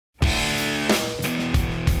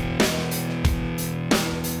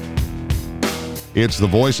It's the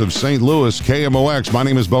voice of St. Louis, KMOX. My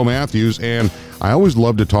name is Bo Matthews, and I always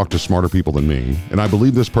love to talk to smarter people than me, and I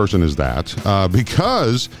believe this person is that,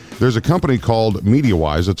 because there's a company called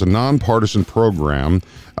MediaWise. It's a nonpartisan program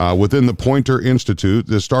within the Poynter Institute.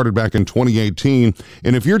 This started back in 2018,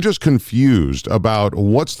 and if you're just confused about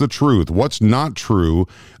what's the truth, what's not true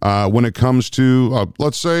when it comes to,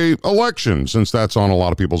 let's say, election, since that's on a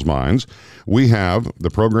lot of people's minds, we have the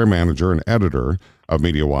program manager and editor of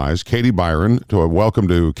MediaWise, Katie Byron. Welcome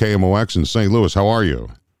to KMOX in St. Louis. How are you?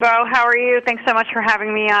 Bo, how are you? Thanks so much for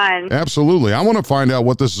having me on. Absolutely. I want to find out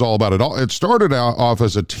what this is all about. It started out off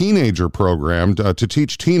as a teenager program to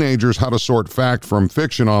teach teenagers how to sort fact from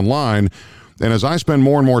fiction online. And as I spend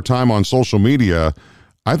more and more time on social media,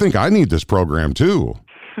 I think I need this program too.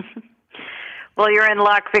 Well, you're in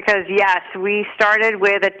luck because, yes, we started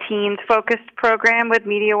with a teens-focused program with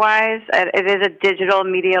MediaWise. It is a digital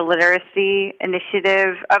media literacy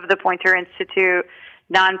initiative of the Poynter Institute,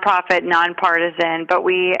 nonprofit, nonpartisan, but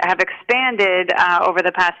we have expanded over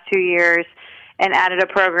the past 2 years and added a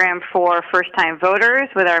program for first-time voters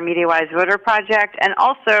with our MediaWise Voter Project, and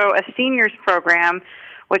also a seniors program,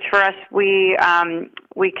 which for us we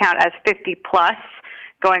count as 50-plus,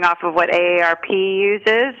 going off of what AARP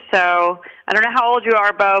uses. So I don't know how old you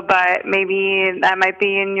are, Bo, but maybe that might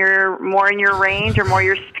be more in your range or more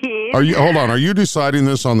your speed. Hold on. Are you deciding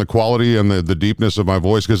this on the quality and the deepness of my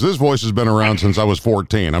voice? Because this voice has been around since I was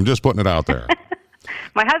 14. I'm just putting it out there.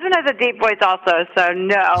 My husband has a deep voice also, so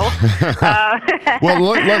no. Well,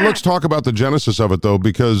 let's talk about the genesis of it, though,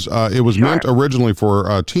 because it was meant originally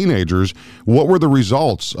for teenagers. What were the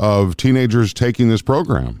results of teenagers taking this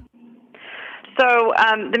program? So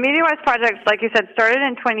the MediaWise project, like you said, started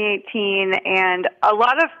in 2018, and a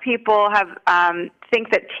lot of people have think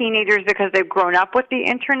that teenagers, because they've grown up with the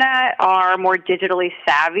internet, are more digitally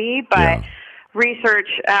savvy, but research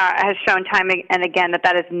has shown time and again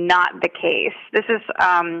that is not the case. This is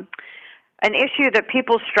an issue that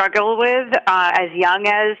people struggle with as young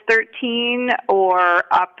as 13 or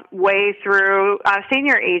up way through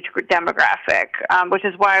senior age demographic, which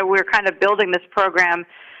is why we're kind of building this program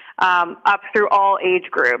up through all age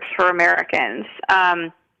groups for Americans.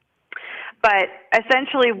 But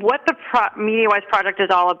essentially what the MediaWise project is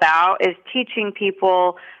all about is teaching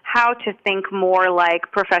people how to think more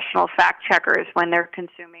like professional fact checkers when they're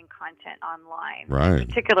consuming content online,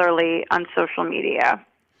 particularly on social media.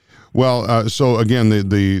 Well, so again,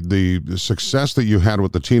 the success that you had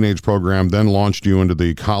with the teenage program then launched you into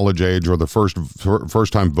the college age or the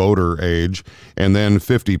first-time voter age, and then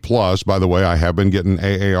 50 plus. By the way, I have been getting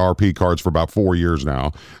AARP cards for about 4 years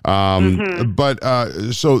now. But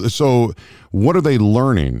so what are they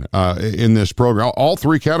learning in this program? All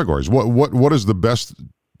three categories. What is the best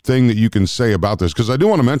thing that you can say about this? Because I do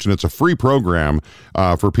want to mention it's a free program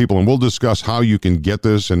for people, and we'll discuss how you can get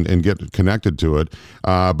this and get connected to it.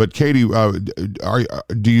 But Katie,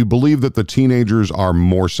 do you believe that the teenagers are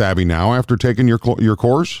more savvy now after taking your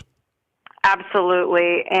course?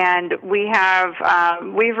 Absolutely, and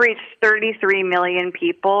we've reached 33 million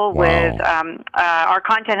people. With our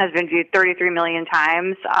content has been viewed 33 million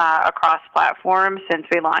times across platforms since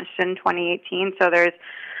we launched in 2018. So there's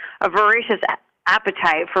a voracious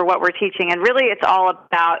appetite for what we're teaching, and really it's all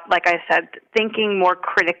about, like I said, thinking more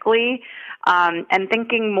critically and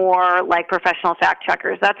thinking more like professional fact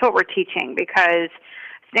checkers. That's what we're teaching, because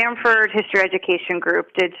Stanford History Education Group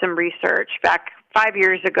did some research back 5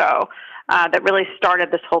 years ago that really started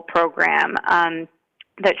this whole program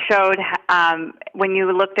that showed when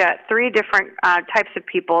you looked at three different types of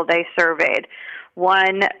people they surveyed.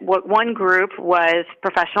 One group was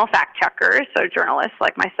professional fact checkers, so journalists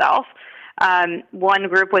like myself. One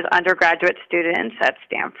group was undergraduate students at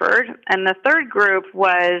Stanford, and the third group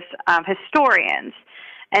was historians.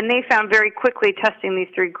 And they found very quickly, testing these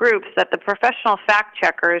three groups, that the professional fact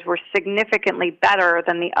checkers were significantly better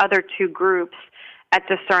than the other two groups at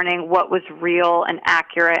discerning what was real and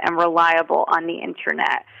accurate and reliable on the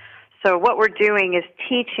internet. So what we're doing is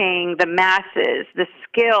teaching the masses the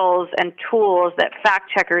skills and tools that fact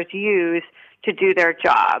checkers use to do their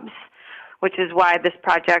jobs, which is why this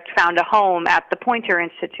project found a home at the Poynter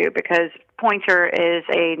Institute, because Poynter is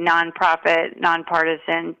a nonprofit,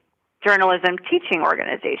 nonpartisan journalism teaching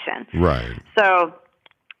organization. Right. So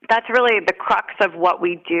that's really the crux of what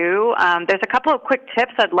we do. There's a couple of quick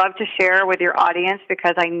tips I'd love to share with your audience,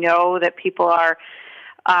 because I know that people are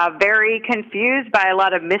very confused by a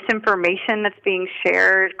lot of misinformation that's being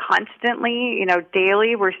shared constantly.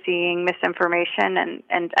 Daily we're seeing misinformation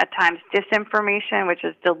and at times disinformation, which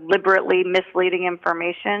is deliberately misleading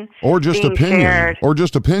information. Or just being opinion. Shared. Or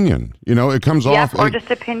just opinion. It comes off. Or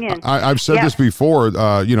just opinion. I've said this before,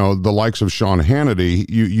 the likes of Sean Hannity,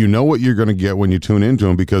 you know what you're going to get when you tune into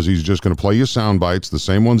him, because he's just going to play you sound bites, the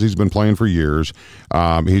same ones he's been playing for years.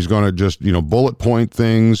 He's going to just, bullet point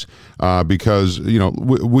things because,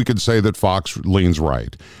 we could say that Fox leans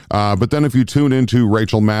right. But then if you tune into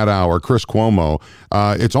Rachel Maddow or Chris Cuomo,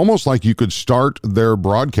 it's almost like you could start their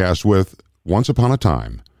broadcast with "Once upon a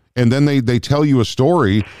time." And then they tell you a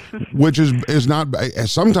story, which is not,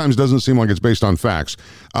 sometimes doesn't seem like it's based on facts.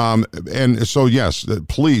 And so, yes,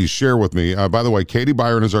 please share with me. By the way, Katie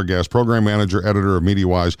Byron is our guest, program manager, editor of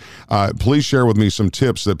MediaWise. Please share with me some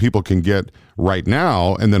tips that people can get right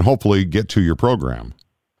now and then hopefully get to your program.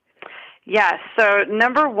 Yes. So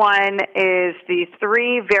number one is the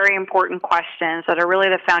three very important questions that are really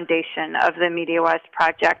the foundation of the MediaWise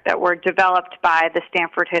project that were developed by the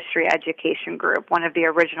Stanford History Education Group, one of the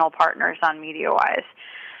original partners on MediaWise.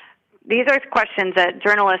 These are questions that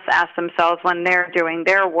journalists ask themselves when they're doing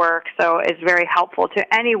their work, so it's very helpful to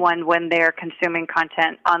anyone when they're consuming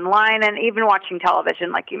content online and even watching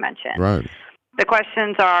television, like you mentioned. Right. The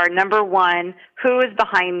questions are, number one, who is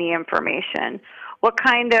behind the information? What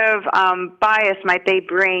kind of bias might they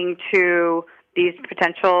bring to this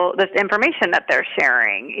information that they're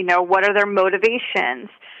sharing? What are their motivations?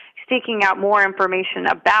 Seeking out more information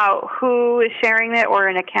about who is sharing it or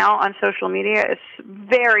an account on social media is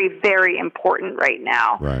very, very important right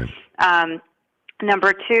now. Right.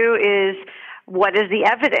 Number two is, what is the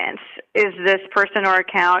evidence? Is this person or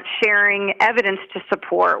account sharing evidence to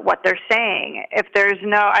support what they're saying? If there's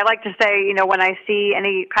I like to say, when I see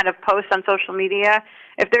any kind of post on social media,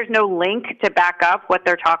 if there's no link to back up what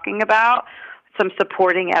they're talking about, some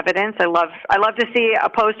supporting evidence. I love to see a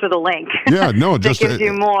post with a link. Yeah, no, that just gives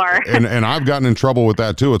you more. and I've gotten in trouble with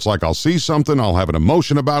that too. It's like I'll see something, I'll have an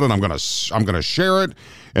emotion about it, I'm gonna share it,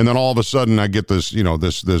 and then all of a sudden I get this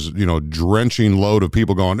drenching load of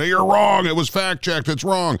people going, "Hey, you're wrong. It was fact checked. It's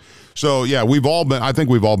wrong." So yeah, I think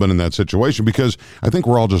we've all been in that situation, because I think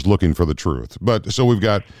we're all just looking for the truth. But so we've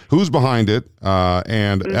got who's behind it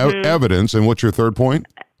and evidence, and what's your third point?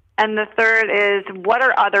 And the third is, what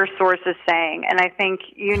are other sources saying? And I think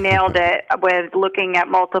you nailed it with looking at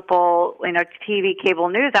multiple, TV, cable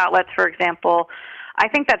news outlets, for example. I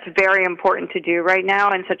think that's very important to do right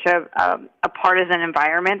now in such a partisan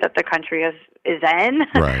environment that the country is in.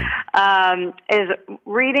 Right. Is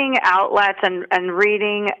reading outlets and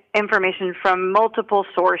reading information from multiple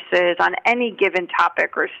sources on any given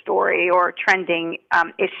topic or story or trending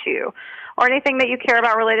issue, or anything that you care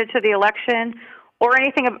about related to the election, or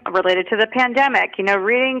anything related to the pandemic.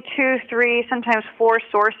 Reading 2, 3, sometimes 4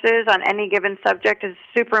 sources on any given subject is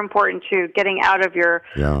super important to getting out of your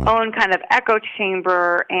own kind of echo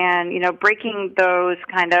chamber and, breaking those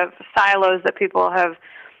kind of silos that people have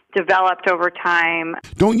developed over time.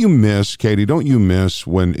 Don't you miss, Katie,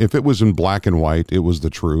 when, if it was in black and white, it was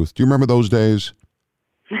the truth? Do you remember those days?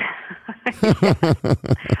 Well,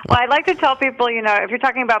 I'd like to tell people, if you're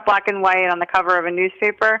talking about black and white on the cover of a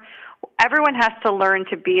newspaper, everyone has to learn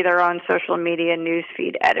to be their own social media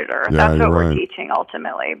newsfeed editor. Yeah, that's what we're right. teaching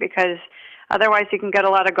ultimately, because otherwise you can get a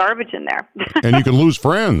lot of garbage in there. And you can lose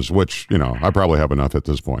friends, which, I probably have enough at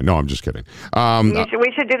this point. No, I'm just kidding.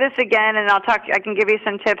 We should do this again, and I can give you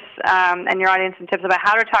some tips and your audience some tips about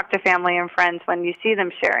how to talk to family and friends when you see them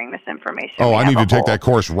sharing this information. Oh, I need to take that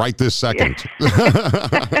course right this second.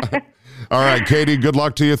 All right, Katie, good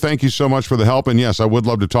luck to you. Thank you so much for the help. And yes, I would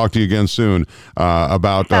love to talk to you again soon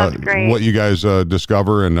about what you guys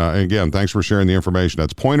discover. And again, thanks for sharing the information.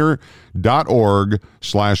 That's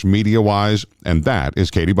poynter.org/MediaWise. And that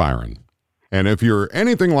is Katie Byron. And if you're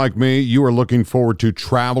anything like me, you are looking forward to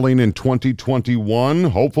traveling in 2021.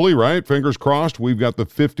 Hopefully, right? Fingers crossed. We've got the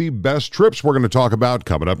 50 best trips we're going to talk about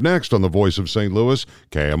coming up next on the Voice of St. Louis,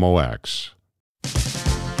 KMOX.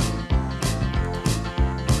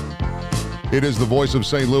 It is the Voice of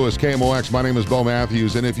St. Louis, KMOX. My name is Bo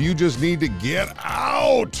Matthews, and if you just need to get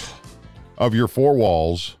out of your four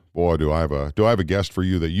walls, boy, do I have a guest for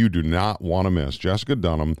you that you do not want to miss. Jessica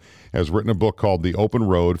Dunham has written a book called The Open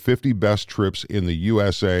Road, 50 Best Trips in the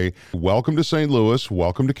USA. Welcome to St. Louis.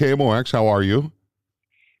 Welcome to KMOX. How are you?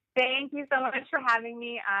 Thank you so much for having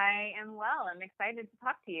me. I am well. I'm excited to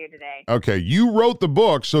talk to you today. Okay, you wrote the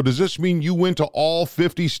book, so does this mean you went to all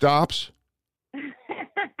 50 stops?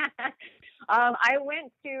 I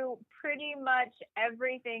went to pretty much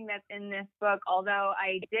everything that's in this book, although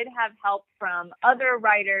I did have help from other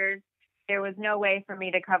writers there was no way for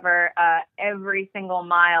me to cover every single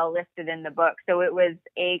mile listed in the book. So it was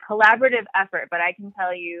a collaborative effort, but I can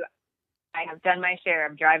tell you, I have done my share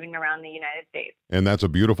of driving around the United States. And that's a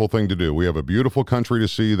beautiful thing to do. We have a beautiful country to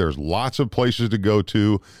see. There's lots of places to go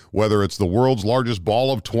to, whether it's the world's largest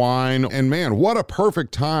ball of twine. And man, what a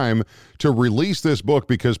perfect time to release this book,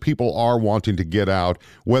 because people are wanting to get out,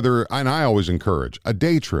 whether, and I always encourage, a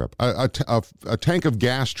day trip, a tank of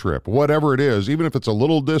gas trip, whatever it is, even if it's a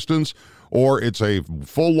little distance or it's a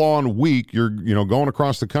full-on week, you're going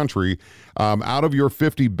across the country. Out of your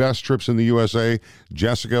 50 best trips in the USA,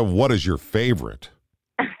 Jessica, what is your favorite?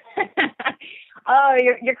 Oh,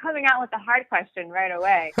 you're coming out with a hard question right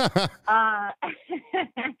away.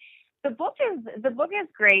 The book is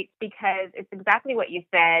great because it's exactly what you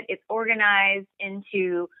said. It's organized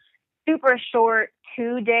into super short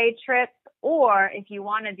 2-day trips, or if you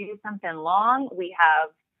want to do something long, we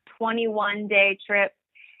have 21-day trips.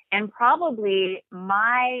 And probably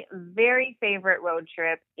my very favorite road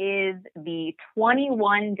trip is the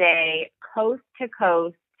 21-day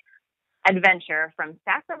coast-to-coast adventure from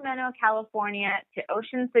Sacramento, California to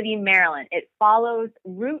Ocean City, Maryland. It follows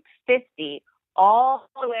Route 50 all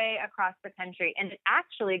the way across the country, and it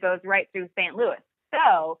actually goes right through St. Louis.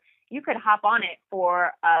 So you could hop on it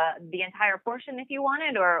for the entire portion if you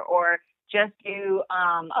wanted, or just do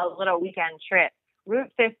a little weekend trip.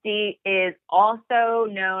 Route 50 is also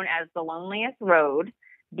known as the loneliest road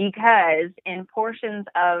because in portions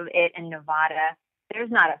of it in Nevada,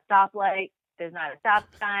 there's not a stoplight, there's not a stop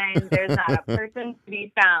sign, there's not a person to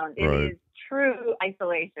be found. It is true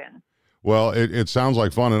isolation. Well, it sounds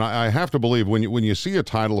like fun, and I have to believe when you see a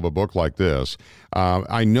title of a book like this,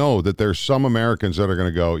 I know that there's some Americans that are going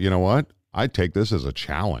to go, you know what? I'd take this as a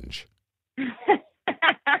challenge.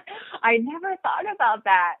 I never thought about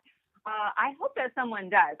that. I hope that someone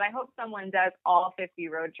does. I hope someone does all 50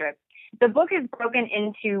 road trips. The book is broken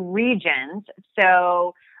into regions.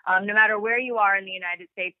 So no matter where you are in the United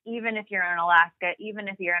States, even if you're in Alaska, even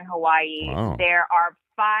if you're in Hawaii, there are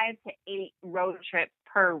 5 to 8 road trips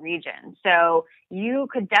per region. So you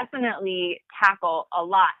could definitely tackle a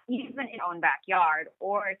lot, even in your own backyard.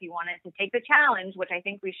 Or if you wanted to take the challenge, which I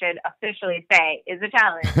think we should officially say is a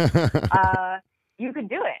challenge, you could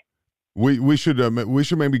do it. We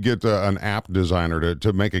should maybe get an app designer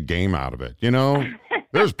to make a game out of it.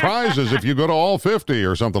 There's prizes if you go to all 50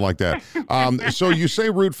 or something like that. So you say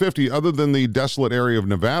Route 50. Other than the desolate area of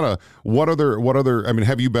Nevada, what other? I mean,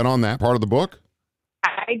 have you been on that part of the book?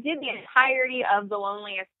 I did the entirety of the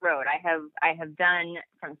loneliest road. I have done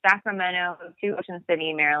from Sacramento to Ocean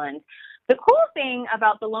City, Maryland. The cool thing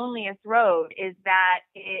about the loneliest road is that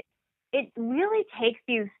it really takes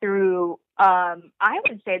you through, I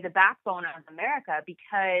would say, the backbone of America,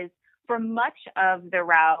 because for much of the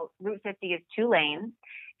route, Route 50 is 2 lanes,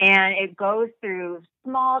 and it goes through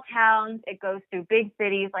small towns. It goes through big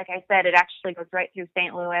cities. Like I said, it actually goes right through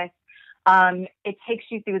St. Louis. It takes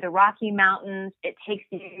you through the Rocky Mountains. It takes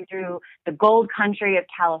you through the gold country of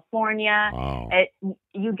California. Wow.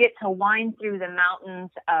 You get to wind through the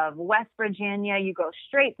mountains of West Virginia. You go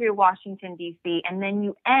straight through Washington, D.C., and then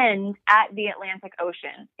you end at the Atlantic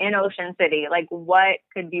Ocean in Ocean City. Like, what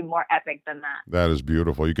could be more epic than that? That is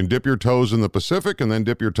beautiful. You can dip your toes in the Pacific and then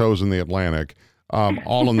dip your toes in the Atlantic.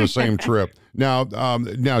 All on the same trip. Now,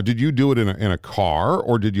 did you do it in a car,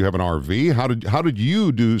 or did you have an RV? How did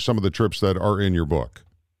you do some of the trips that are in your book?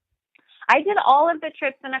 I did all of the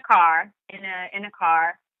trips in a car,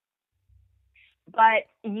 but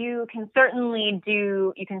you can certainly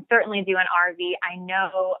do an RV. I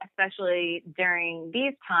know, especially during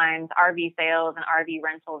these times, RV sales and RV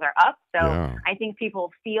rentals are up. So yeah. I think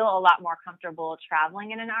people feel a lot more comfortable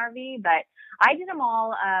traveling in an RV, but I did them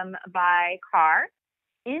all by car.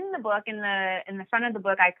 In the book, in the front of the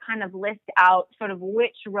book, I kind of list out sort of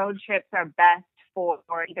which road trips are best for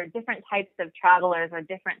either different types of travelers or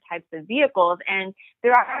different types of vehicles. And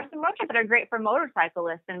there are some road trips that are great for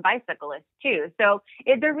motorcyclists and bicyclists too. So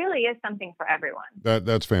there really is something for everyone.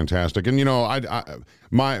 That's fantastic. And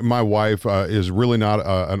my wife is really not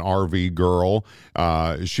an RV girl.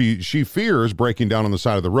 She fears breaking down on the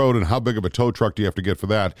side of the road, and how big of a tow truck do you have to get for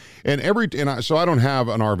that? So I don't have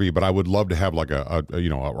an RV, but I would love to have like a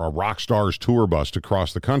rock stars tour bus to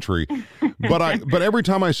cross the country. But every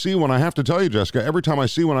time I see one, I have to tell you, Jessica, every time I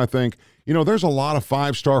see one, I think, there's a lot of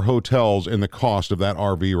 5-star hotels in the cost of that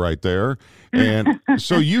RV right there. And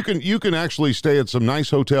so you can actually stay at some nice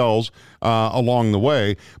hotels along the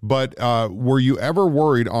way. But were you ever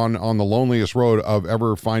worried on the loneliest road of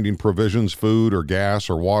ever finding provisions, food or gas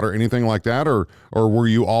or water, anything like that? Or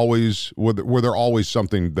were there always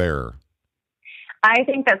something there? I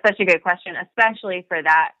think that's such a good question, especially for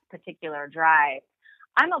that particular drive.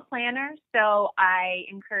 I'm a planner, so I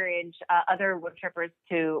encourage other wood trippers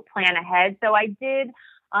to plan ahead. So I did,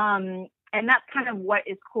 and that's kind of what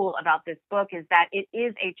is cool about this book, is that it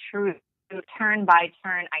is a true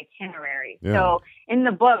turn-by-turn itinerary. Yeah. So in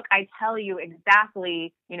the book, I tell you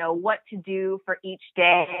exactly, what to do for each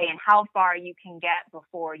day and how far you can get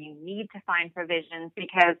before you need to find provisions,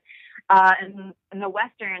 because in the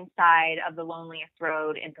western side of the Loneliest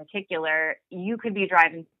Road in particular, you could be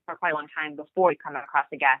driving for quite a long time before you come across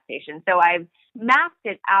a gas station. So I've mapped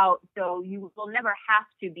it out so you will never have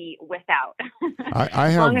to be without. I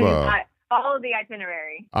have... Follow the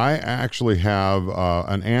itinerary. I actually have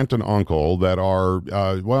an aunt and uncle that are,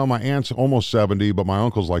 my aunt's almost 70, but my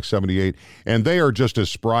uncle's like 78, and they are just as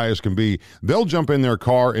spry as can be. They'll jump in their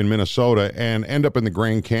car in Minnesota and end up in the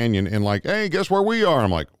Grand Canyon and like, hey, guess where we are?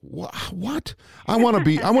 I'm like, what? I want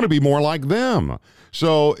to be more like them.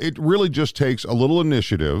 So it really just takes a little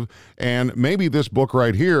initiative, and maybe this book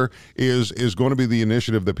right here is going to be the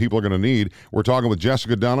initiative that people are going to need. We're talking with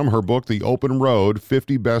Jessica Dunham, her book, The Open Road,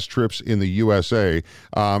 50 Best Trips in the USA.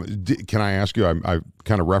 Can I ask you, I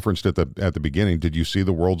kind of referenced it at the beginning, did you see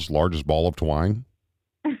the world's largest ball of twine?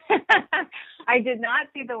 I did not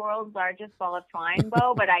see the world's largest ball of twine,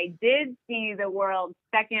 Bo, but I did see the world's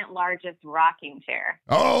second largest rocking chair.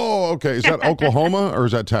 Oh, okay. Is that Oklahoma or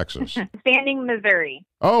is that Texas? Fanning, Missouri.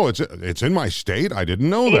 Oh, it's in my state? I didn't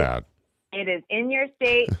know that. It is in your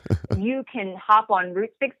state. You can hop on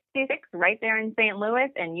Route 66 right there in St. Louis,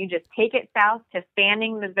 and you just take it south to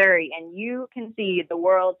Fanning, Missouri, and you can see the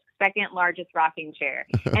world's second largest rocking chair.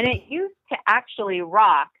 And it used to actually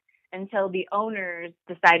rock until the owners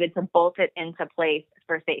decided to bolt it into place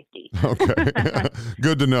for safety. Okay.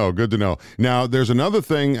 Good to know. Good to know. Now, there's another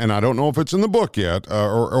thing, and I don't know if it's in the book yet,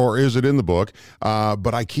 or is it in the book,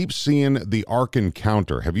 but I keep seeing the Ark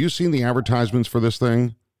Encounter. Have you seen the advertisements for this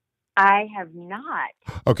thing? I have not.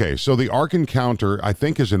 Okay, so the Ark Encounter, I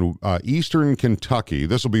think, is in eastern Kentucky.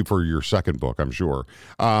 This will be for your second book, I'm sure.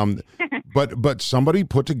 But somebody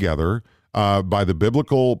put together, by the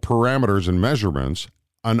biblical parameters and measurements,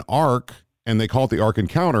 an ark, and they call it the Ark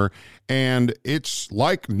Encounter, and it's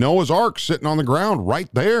like Noah's Ark sitting on the ground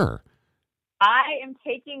right there. I am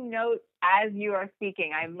taking notes as you are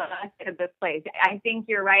speaking. I must at this place. I think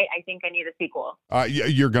you're right. I think I need a sequel.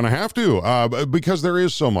 You're going to have to, because there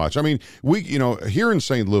is so much. I mean, here in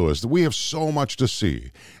St. Louis, we have so much to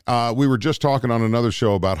see. We were just talking on another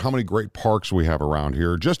show about how many great parks we have around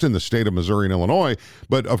here, just in the state of Missouri and Illinois.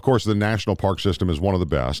 But of course, the national park system is one of the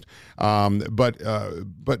best.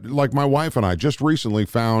 But like my wife and I just recently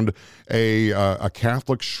found a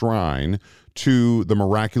Catholic shrine to the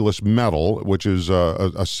miraculous medal, which is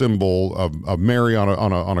a symbol of Mary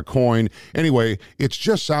on a coin. Anyway, it's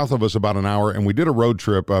just south of us about an hour, and we did a road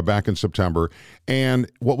trip back in September.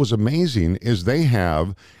 And what was amazing is they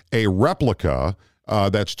have a replica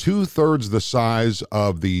that's 2/3 the size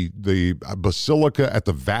of the basilica at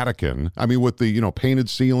the Vatican. I mean, with the painted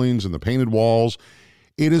ceilings and the painted walls.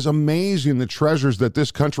 It is amazing the treasures that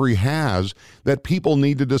this country has that people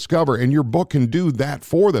need to discover. And your book can do that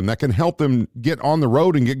for them. That can help them get on the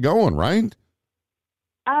road and get going, right?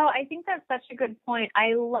 Oh, I think that's such a good point.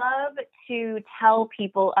 I love to tell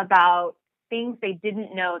people about things they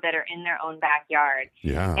didn't know that are in their own backyard.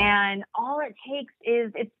 Yeah. And all it takes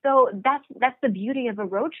is, that's the beauty of a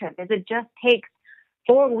road trip, is it just takes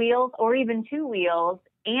 4 wheels or even 2 wheels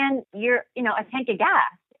and a tank of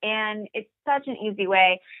gas. And it's such an easy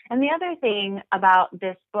way. And the other thing about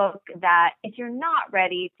this book, that if you're not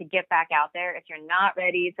ready to get back out there, if you're not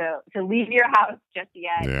ready to leave your house just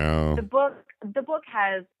yet, yeah. the book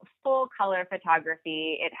has full color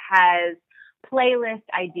photography. It has playlist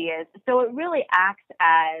ideas. So it really acts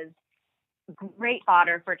as great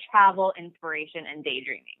fodder for travel, inspiration, and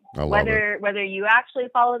daydreaming. I love whether you actually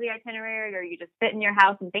follow the itinerary or you just sit in your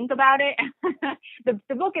house and think about it,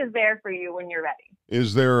 the book is there for you when you're ready.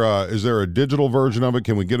 Is there a digital version of it?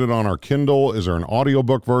 Can we get it on our Kindle? Is there an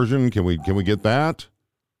audiobook version? Can we get that?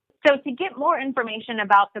 So to get more information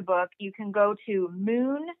about the book, you can go to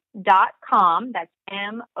moon.com. That's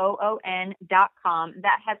MOON.com.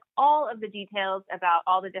 That has all of the details about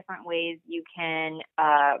all the different ways you can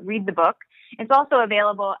read the book. It's also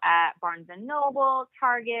available at Barnes & Noble,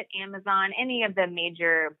 Target, Amazon, any of the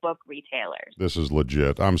major book retailers. This is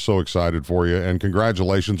legit. I'm so excited for you, and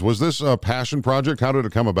congratulations. Was this a passion project? How did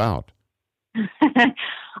it come about?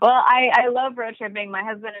 Well, I love road tripping. My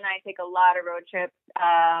husband and I take a lot of road trips.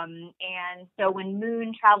 And so when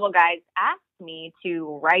Moon Travel Guides asked me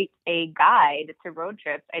to write a guide to road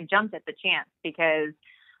trips, I jumped at the chance because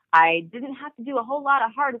I didn't have to do a whole lot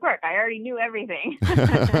of hard work. I already knew everything.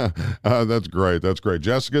 That's great. That's great.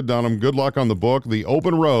 Jessica Dunham, good luck on the book, The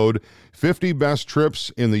Open Road, 50 Best Trips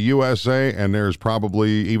in the USA, and there's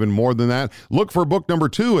probably even more than that. Look for book number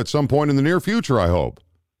 2 at some point in the near future, I hope.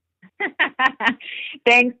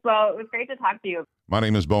 Thanks, Bo. It was great to talk to you. My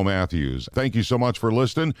name is Bo Matthews. Thank you so much for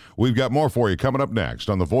listening. We've got more for you coming up next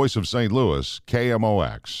on the Voice of St. Louis,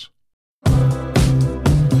 KMOX.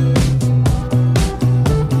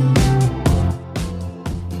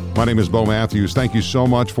 My name is Bo Matthews. Thank you so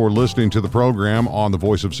much for listening to the program on the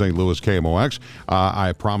Voice of St. Louis, KMOX.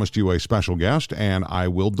 I promised you a special guest, and I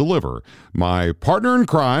will deliver. My partner in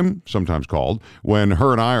crime, sometimes called, when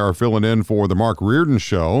her and I are filling in for the Mark Reardon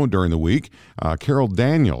Show during the week, Carol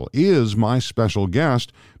Daniel is my special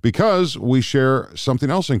guest because we share something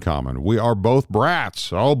else in common. We are both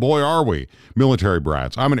brats. Oh, boy, are we. Military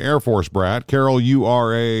brats. I'm an Air Force brat. Carol, you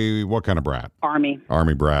are a what kind of brat? Army.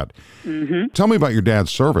 Army brat. Mm-hmm. Tell me about your dad's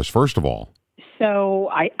service, first of all. So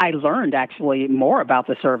I learned actually more about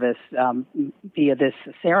the service via this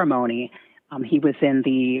ceremony. He was in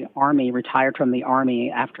the Army, retired from the Army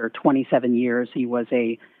after 27 years. He was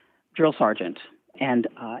a drill sergeant and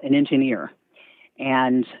an engineer.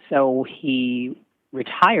 And so he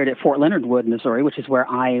retired at Fort Leonard Wood, Missouri, which is where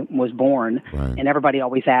I was born. Right. And everybody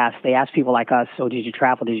always they ask people like us, so did you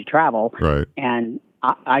travel? Did you travel? Right. And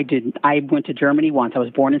I didn't. I went to Germany once. I was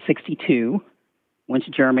born in 1962, went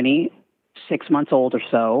to Germany, 6 months old or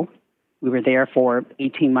so. We were there for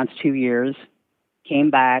 18 months, 2 years, came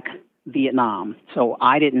back, Vietnam. So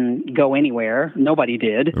I didn't go anywhere. Nobody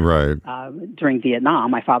did. Right. During Vietnam,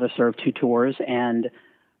 my father served 2 tours. And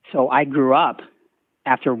so I grew up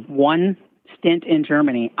after one stint in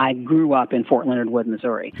Germany. I grew up in Fort Leonard Wood,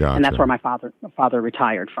 Missouri. Gotcha. And that's where my father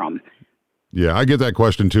retired from. Yeah, I get that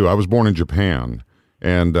question too. I was born in Japan.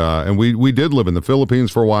 And we did live in the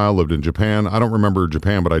Philippines for a while, lived in Japan. I don't remember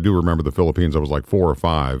Japan, but I do remember the Philippines. I was like 4 or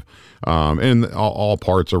 5. And all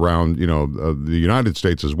parts around, the United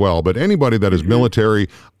States as well. But anybody that is military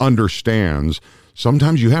understands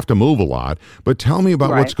sometimes you have to move a lot. But tell me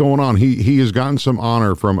about what's going on. He has gotten some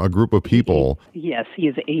honor from a group of people. Yes,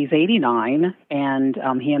 he's 89, and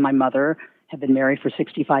he and my mother have been married for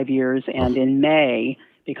 65 years. And in May,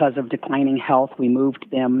 because of declining health, we moved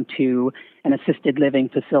them to an assisted living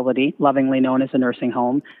facility, lovingly known as a nursing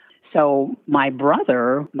home. So my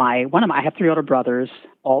brother, I have 3 older brothers,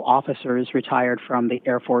 all officers retired from the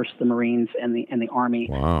Air Force, the Marines, and the Army.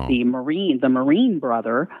 Wow. The Marine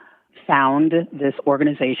brother found this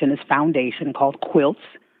organization, this foundation called Quilts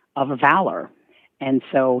of Valor. And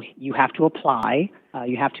so you have to apply.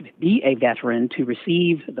 You have to be a veteran to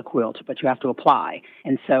receive the quilt, but you have to apply.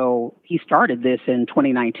 And so he started this in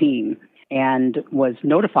 2019 and was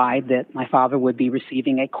notified that my father would be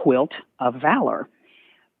receiving a quilt of valor.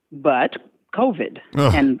 But COVID,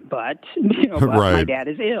 but Right. My dad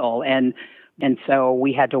is ill, and so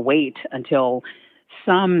we had to wait until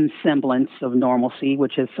some semblance of normalcy,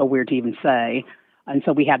 which is so weird to even say. And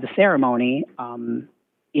so we had the ceremony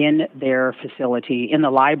in their facility, in the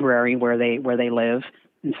library where they live.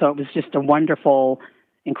 And so it was just a wonderful,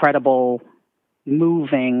 incredible,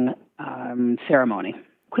 moving ceremony.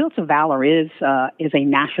 Quilts of Valor is a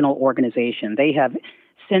national organization. They have,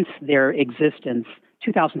 since their existence,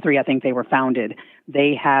 2003, I think they were founded,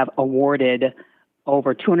 they have awarded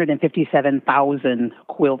over 257,000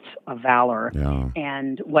 quilts of valor. Yeah.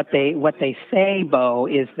 And what they say, Bo,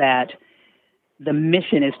 is that the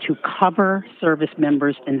mission is to cover service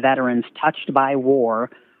members and veterans touched by war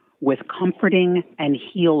with comforting and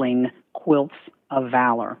healing quilts of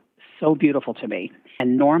valor. So beautiful to me.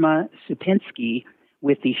 And Norma Supinski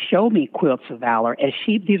with the Show Me Quilts of Valor,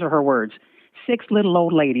 these are her words, 6 little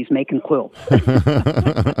old ladies making quilts.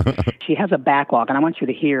 She has a backlog, and I want you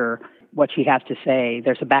to hear what she has to say.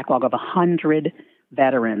 There's a backlog of 100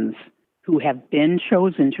 veterans who have been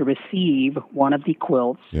chosen to receive one of the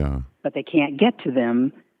quilts, but they can't get to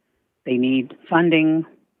them. They need funding,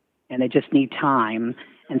 and they just need time.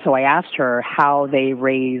 And so I asked her how they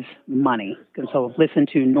raise money. And so listen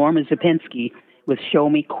to Norma Zapinski with Show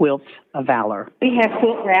Me Quilts of Valor. We have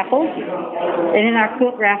quilt raffles, and in our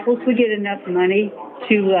quilt raffles, we get enough money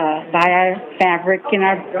to buy our fabric and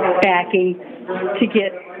our backing to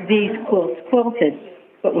get these quilts quilted.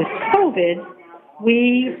 But with COVID,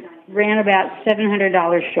 we ran about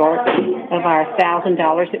 $700 short of our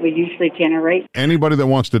 $1,000 that we usually generate. Anybody that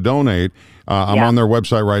wants to donate, I'm on their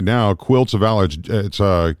website right now, Quilts of Valor. It's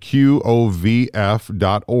QOVF.org.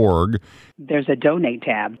 There's a donate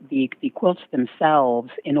tab. The quilts themselves,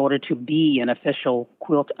 in order to be an official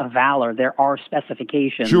Quilt of Valor, there are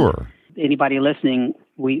specifications. Sure. anybody listening,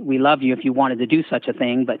 we love you if you wanted to do such a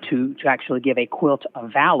thing, but to actually give a quilt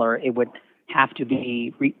of valor, it would have to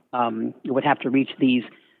be it would have to reach these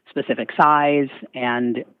specific size,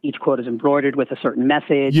 and each quilt is embroidered with a certain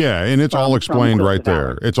message. Yeah, and it's all explained right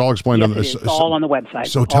there. It's all explained on this. It's all on the website.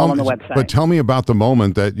 So tell me, but tell me about the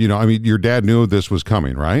moment that, I mean, your dad knew this was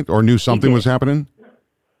coming, right? Or knew something was happening?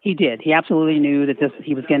 He did. He absolutely knew that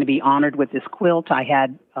he was going to be honored with this quilt. I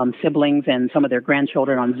had siblings and some of their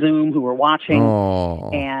grandchildren on Zoom who were watching. Oh.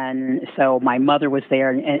 And so my mother was there.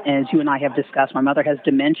 And as you and I have discussed, my mother has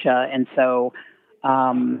dementia. And so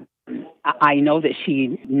I know that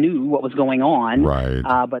she knew what was going on. Right.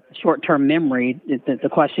 But short-term memory, the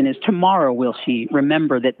question is, tomorrow will she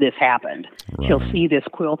remember that this happened? Right. She'll see this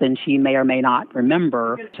quilt and she may or may not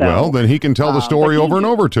remember. So, well, then he can tell the story over and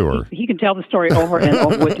over to her. He can tell the story over and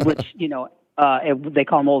over, which they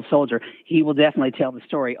call him old soldier. He will definitely tell the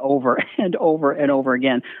story over and over and over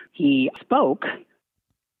again. He spoke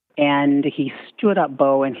and he stood up,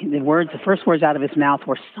 Bo, and the first words out of his mouth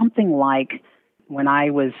were something like, when I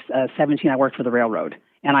was 17, I worked for the railroad.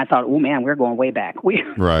 And I thought, oh, man, we're going way back.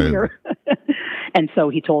 Right. And so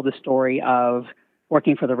he told the story of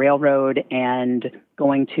working for the railroad and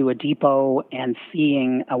going to a depot and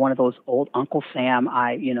seeing one of those old Uncle Sam,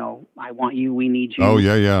 I want you, we need you. Oh,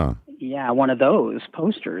 yeah. Yeah, one of those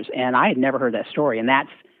posters. And I had never heard that story. And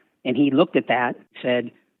he looked at that,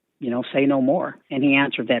 said, say no more. And he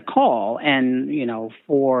answered that call. And,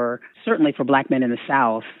 certainly for black men in the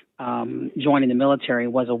South, joining the military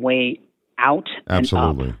was a way out.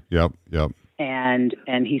 Absolutely. And up. Yep. And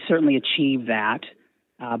he certainly achieved that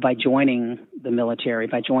by joining the military,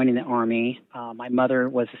 by joining the Army. My mother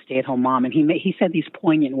was a stay-at-home mom, and he said these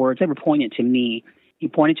poignant words. They were poignant to me. He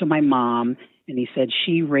pointed to my mom, and he said,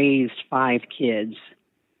 she raised 5 kids.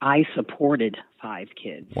 I supported 5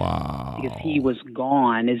 kids. Wow. Because he was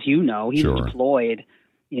gone, as you know. He was deployed,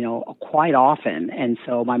 quite often. And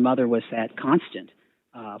so my mother was that constant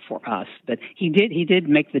for us. But he did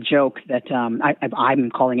make the joke that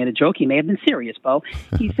I'm calling it a joke. He may have been serious, Bo.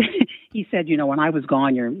 He said, when I was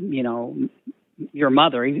gone, your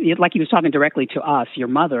mother, like he was talking directly to us, your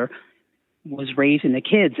mother was raising the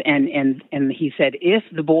kids, and he said, if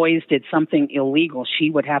the boys did something illegal, she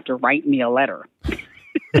would have to write me a letter.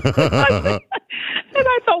 And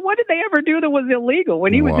I thought, what did they ever do that was illegal?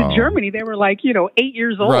 When he was in Germany, they were 8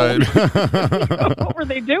 years old. Right. What were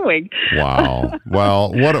they doing? Wow.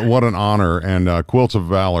 Well, what an honor. And Quilts of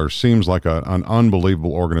Valor seems like an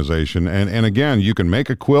unbelievable organization. And again, you can make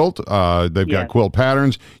a quilt. They've got quilt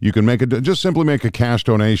patterns. You can just simply make a cash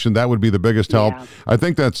donation. That would be the biggest help. Yeah. I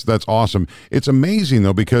think that's awesome. It's amazing,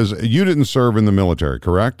 though, because you didn't serve in the military,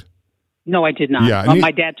 correct? No, I did not. Yeah,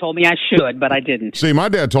 my dad told me I should, but I didn't. See, my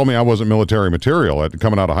dad told me I wasn't military material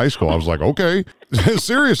coming out of high school. I was like, okay,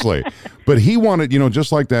 seriously. But he wanted,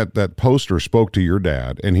 just like that poster spoke to your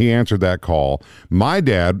dad, and he answered that call. My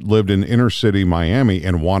dad lived in inner city Miami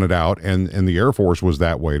and wanted out, and the Air Force was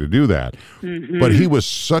that way to do that. Mm-hmm. But he was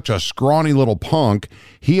such a scrawny little punk,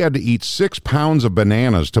 he had to eat 6 pounds of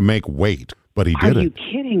bananas to make weight. But he did it. Are you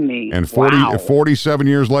kidding me? And 47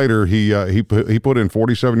 years later, he put in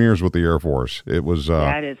 47 years with the Air Force. It was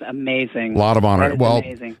that is amazing. A lot of honor. Well,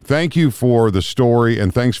 amazing. Thank you for the story,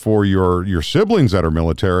 and thanks for your siblings that are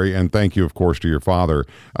military, and thank you, of course, to your father.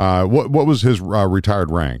 What was his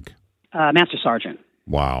retired rank? Master Sergeant.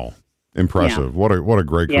 Wow, impressive! Yeah. What a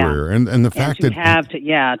great career, and the fact to have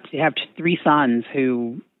 3 sons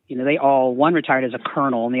who they all, one retired as a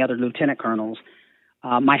colonel and the other lieutenant colonels.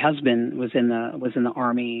 My husband was in the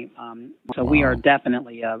Army, so we are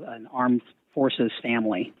definitely an armed forces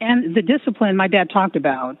family. And the discipline my dad talked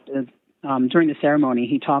about during the ceremony,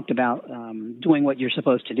 he talked about doing what you're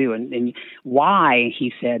supposed to do, and why,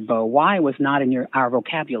 he said, Bo, why was not in our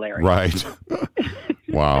vocabulary. Right.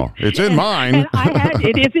 Wow. It's in mine. And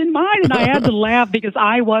it is in mine, and I had to laugh because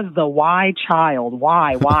I was the why child.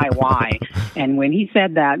 Why? And when he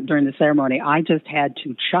said that during the ceremony, I just had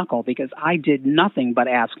to chuckle because I did nothing but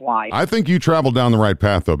ask why. I think you traveled down the right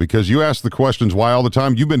path, though, because you ask the questions why all the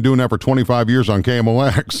time. You've been doing that for 25 years on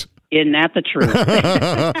KMOX. Isn't that the truth?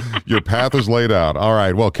 Your path is laid out. All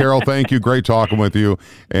right. Well, Carol, thank you. Great talking with you.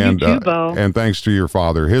 And, you too, Bo. And thanks to your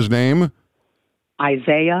father. His name?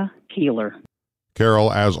 Isaiah Keeler.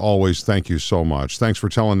 Carol, as always, thank you so much. Thanks for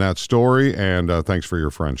telling that story, and thanks for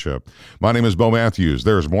your friendship. My name is Bo Matthews.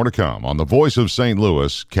 There's more to come on the Voice of St.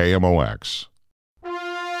 Louis, KMOX.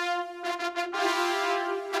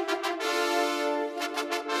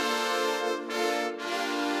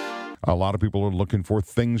 A lot of people are looking for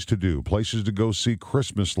things to do, places to go see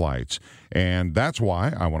Christmas lights. And that's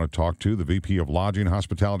why I want to talk to the VP of Lodging and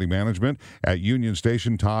Hospitality Management at Union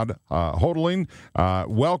Station, Todd Hodeling.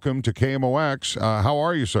 Welcome to KMOX. How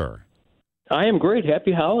are you, sir? I am great.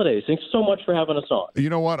 Happy holidays. Thanks so much for having us on. You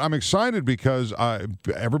know what? I'm excited because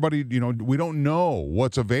everybody, we don't know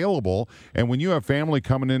what's available. And when you have family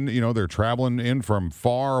coming in, they're traveling in from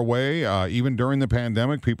far away, even during the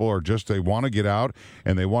pandemic, people are they want to get out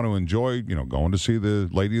and they want to enjoy, going to see the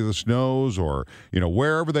Lady of the Snows or,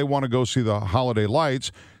 wherever they want to go see the holiday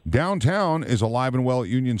lights. Downtown is alive and well at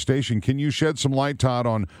Union Station. Can you shed some light, Todd,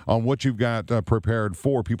 on what you've got prepared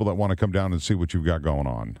for people that want to come down and see what you've got going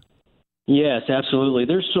on? Yes, absolutely.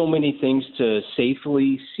 There's so many things to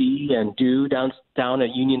safely see and do down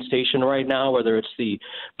at Union Station right now, whether it's the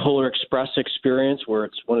Polar Express experience, where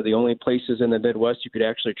it's one of the only places in the Midwest you could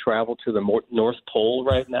actually travel to the North Pole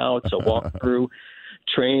right now. It's a walk-through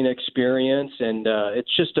train experience, and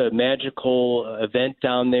it's just a magical event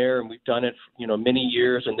down there, and we've done it many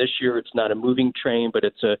years, and this year it's not a moving train, but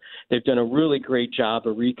they've done a really great job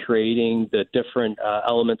of recreating the different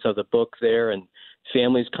elements of the book there, and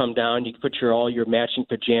families come down. You can put all your matching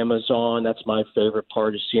pajamas on. That's my favorite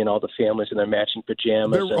part, is seeing all the families in their matching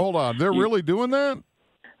pajamas. Hold on, they're really doing that?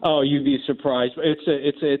 Oh, you'd be surprised. It's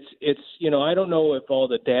I don't know if all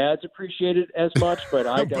the dads appreciate it as much, but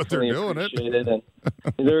I definitely appreciate it. And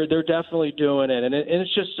they're definitely doing it, and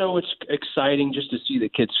it's just so exciting just to see the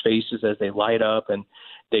kids' faces as they light up and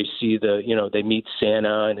they see they meet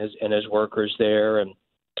Santa and his workers there,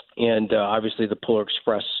 and obviously the Polar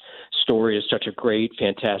Express story is such a great,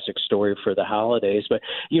 fantastic story for the holidays. But,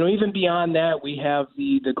 even beyond that, we have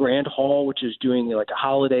the Grand Hall, which is doing like a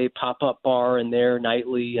holiday pop-up bar in there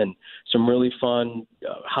nightly and some really fun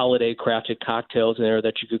holiday crafted cocktails in there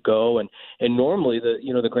that you could go. And normally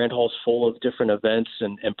the Grand Hall is full of different events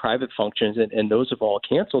and private functions, and those have all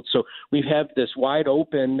canceled. So we have this wide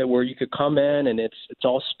open where you could come in, and it's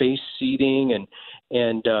all space seating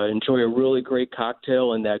and enjoy a really great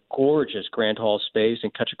cocktail in that gorgeous Grand Hall space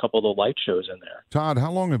and catch a couple of the light shows in there. Todd,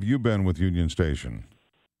 how long have you been with Union Station?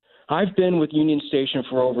 I've been with Union Station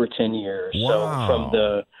for over 10 years. Wow. So from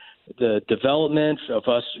the development of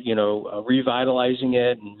us, revitalizing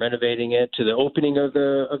it and renovating it to the opening of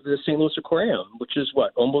the St. Louis Aquarium, which is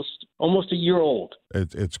almost a year old.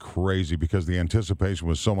 It's crazy because the anticipation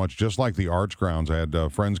was so much. Just like the Arts Grounds, I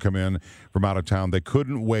had friends come in from out of town. They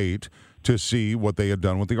couldn't wait to see what they had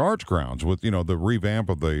done with the Arts Grounds, with the revamp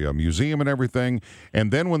of the museum and everything.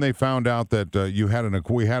 And then when they found out that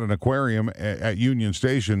we had an aquarium at Union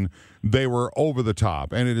Station, they were over the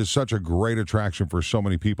top. And it is such a great attraction for so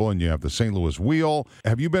many people. And you have the St. Louis Wheel.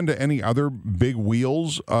 Have you been to any other big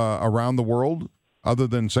wheels around the world other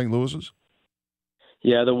than St. Louis's?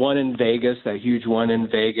 Yeah, the one in Vegas, that huge one in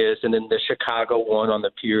Vegas, and then the Chicago one on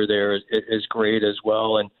the pier there is great as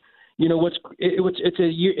well. And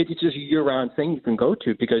it's just a year-round thing you can go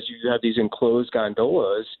to because you have these enclosed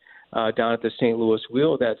gondolas down at the St. Louis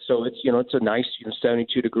Wheel. It's a nice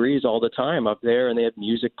 72 degrees all the time up there, and they have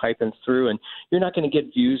music piping through. And you're not going to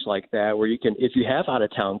get views like that where you can, if you have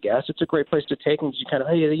out-of-town guests, it's a great place to take them. You kind of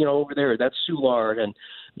over there, that's Soulard, and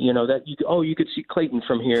that you could see Clayton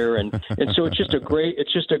from here, and so it's just a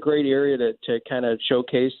great area to kind of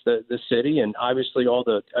showcase the city, and obviously all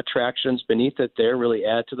the attractions beneath it there really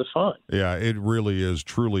add to the fun. Yeah, it really is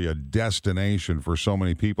truly a destination for so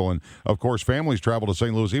many people, and of course families travel to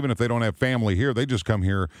St. Louis even if they don't have family here. They just come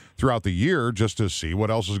here throughout the year just to see what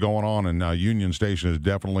else is going on, and Union Station has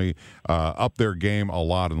definitely upped their game a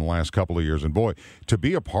lot in the last couple of years. And boy, to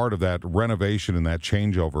be a part of that renovation and that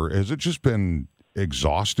changeover, has it just been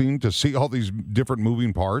exhausting to see all these different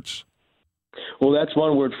moving parts? Well, that's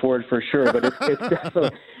one word for it for sure, but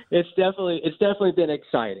it's definitely been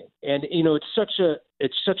exciting, and it's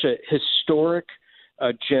such a historic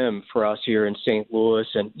gem for us here in St. Louis,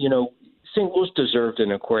 and St. Louis deserved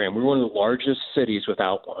an aquarium. We're one of the largest cities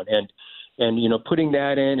without one, and putting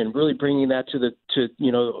that in and really bringing that to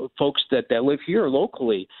folks that live here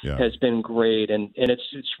locally has been great, and it's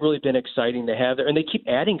really been exciting to have there. And they keep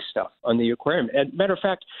adding stuff on the aquarium. And matter of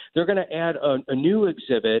fact, they're going to add a new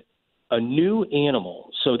exhibit, a new animal.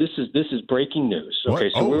 So this is breaking news. Okay,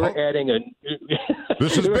 what? We're adding a.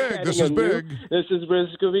 This is big. This is big. This is going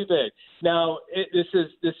to be big. Now this is.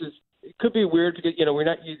 It could be weird because we're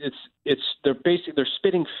not. They're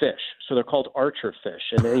spitting fish, so they're called archer fish,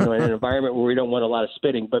 and in an environment where we don't want a lot of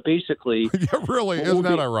spitting. But basically, yeah, really, isn't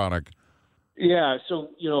that ironic? Yeah, so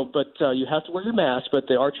but you have to wear your mask. But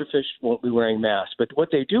the archer fish won't be wearing masks. But what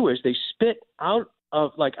they do is they spit out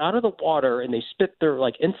of like out of the water, and they spit their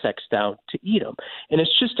like insects down to eat them. And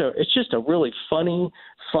it's just a really fun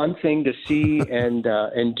thing to see and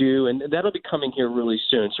do. And that'll be coming here really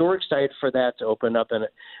soon. So we're excited for that to open up, and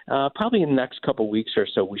probably in the next couple of weeks or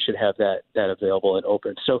so, we should have that available and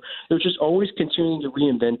open. So they're just always continuing to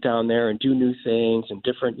reinvent down there and do new things and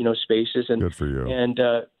different, spaces. And good for you. And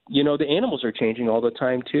the animals are changing all the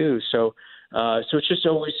time too. So it's just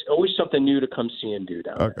always something new to come see and do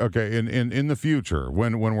down there. Okay, in the future,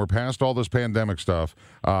 when we're past all this pandemic stuff,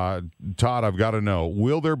 Todd, I've got to know: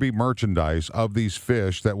 will there be merchandise of these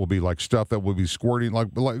fish that will be like stuff that will be squirting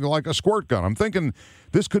like a squirt gun? I'm thinking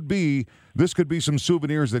this could be some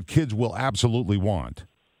souvenirs that kids will absolutely want.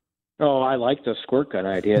 Oh, I like the squirt gun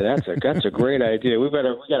idea. That's a great idea. We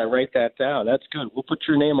gotta write that down. That's good. We'll put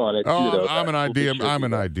your name on it too. Though. I'm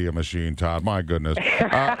an idea machine, Todd. My goodness.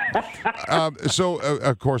 So,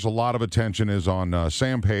 of course, a lot of attention is on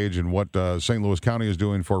Sam Page and what St. Louis County is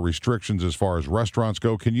doing for restrictions as far as restaurants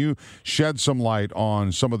go. Can you shed some light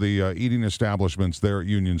on some of the eating establishments there at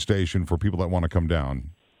Union Station for people that want to come down?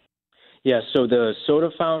 Yeah, so the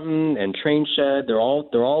soda fountain and train shed, they're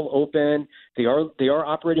all open. They are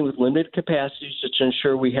operating with limited capacities to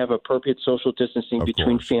ensure we have appropriate social distancing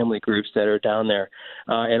between family groups that are down there.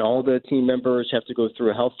 And all the team members have to go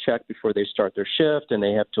through a health check before they start their shift, and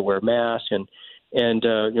they have to wear masks. And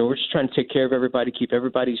we're just trying to take care of everybody, keep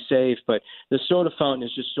everybody safe. But the soda fountain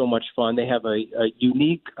is just so much fun. They have a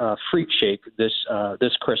unique freak shake this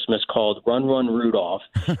Christmas called Run Run Rudolph,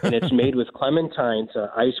 and it's made with clementines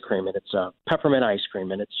ice cream, and it's peppermint ice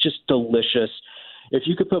cream, and it's just delicious. If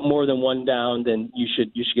you could put more than one down, then you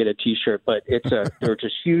should get a T-shirt. But they're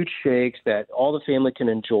just huge shakes that all the family can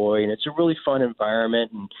enjoy, and it's a really fun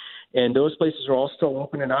environment. And those places are all still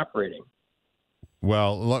open and operating.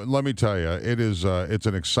 Well, let me tell you, it's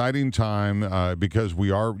an exciting time because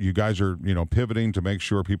you guys are pivoting to make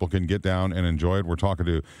sure people can get down and enjoy it. We're talking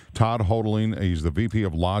to Todd Hoteling. He's the VP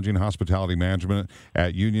of Lodging Hospitality Management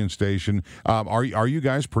at Union Station. Are you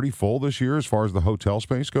guys pretty full this year as far as the hotel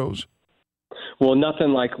space goes? Well, nothing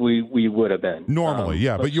like we would have been normally,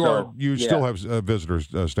 yeah. But you still have visitors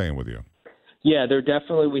staying with you. Yeah,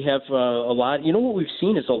 we have a lot. What we've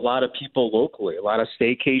seen is a lot of people locally, a lot of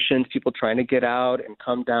staycations, people trying to get out and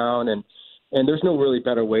come down. And there's no really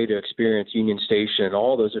better way to experience Union Station and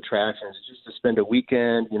all those attractions just to spend a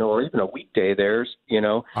weekend, or even a weekday there,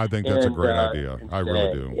 I think that's a great idea. I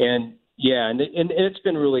really do. And it's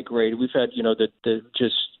been really great. We've had,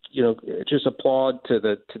 just applaud to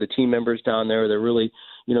the team members down there. They're really,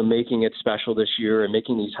 making it special this year and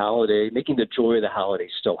making the joy of the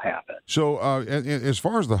holidays still happen. So as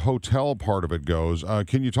far as the hotel part of it goes,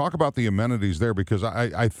 can you talk about the amenities there? Because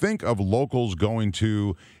I think of locals going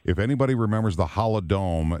to, if anybody remembers the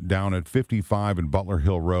Holodome down at 55 and Butler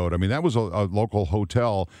Hill Road. I mean, that was a local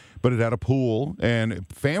hotel, but it had a pool, and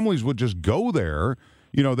families would just go there.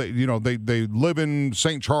 They live in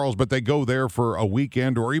St. Charles, but they go there for a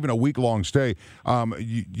weekend or even a week-long stay.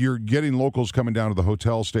 You're getting locals coming down to the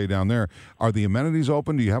hotel, stay down there. Are the amenities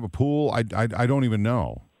open? Do you have a pool? I don't even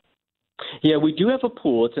know. Yeah, we do have a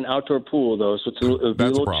pool. It's an outdoor pool, though, so it'll be a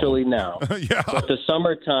little chilly now. Yeah. But the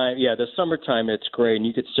summertime, it's great, and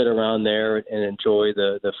you could sit around there and enjoy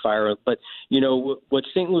the fire. But, what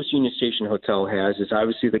St. Louis Union Station Hotel has is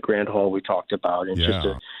obviously the Grand Hall we talked about. And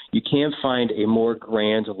you can't find a more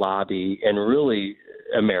grand lobby in really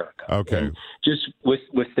America. Okay. And just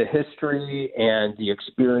with the history and the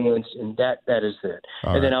experience, and that is it.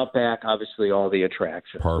 Then out back, obviously, all the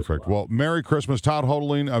attractions. Perfect. Well, Merry Christmas, Todd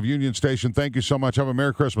Hoteling of Union Station. Thank you so much. Have a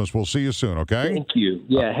Merry Christmas. We'll see you soon, okay? Thank you.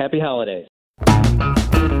 Yeah, happy holidays.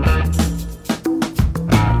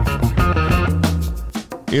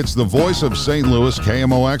 It's the voice of St. Louis,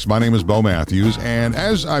 KMOX. My name is Bo Matthews, and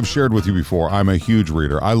as I've shared with you before, I'm a huge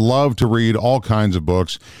reader. I love to read all kinds of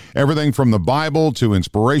books, everything from the Bible to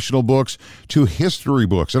inspirational books to history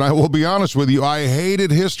books. And I will be honest with you, I hated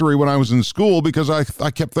history when I was in school because I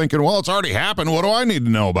kept thinking, well, it's already happened. What do I need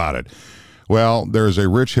to know about it? Well, there's a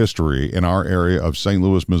rich history in our area of St.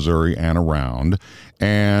 Louis, Missouri, and around.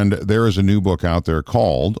 And there is a new book out there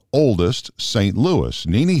called Oldest St. Louis.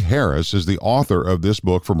 Nene Harris is the author of this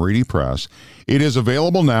book from Reedy Press. It is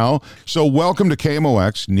available now. So welcome to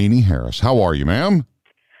KMOX, Nene Harris. How are you, ma'am?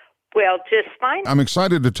 Well, just fine. I'm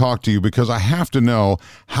excited to talk to you because I have to know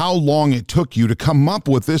how long it took you to come up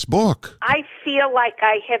with this book. I feel like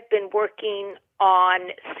I have been working on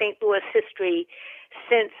St. Louis history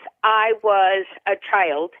since I was a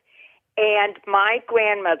child, and my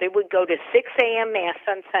grandmother would go to 6 a.m. Mass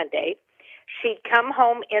on Sunday. She'd come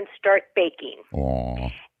home and start baking.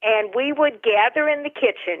 Aww. And we would gather in the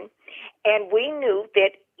kitchen, and we knew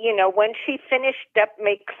that, when she finished up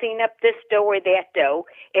mixing up this dough or that dough,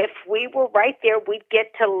 if we were right there, we'd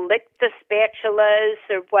get to lick the spatulas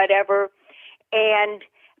or whatever, and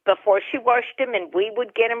before she washed them, and we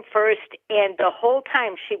would get them first. And the whole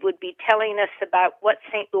time she would be telling us about what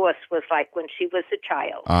St. Louis was like when she was a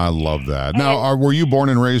child. I love that. Now, were you born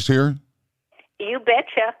and raised here? You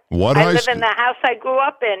betcha. What I live in the house I grew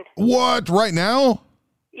up in. What, right now?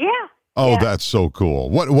 Yeah. Oh, yeah. That's so cool.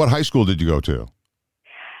 What high school did you go to?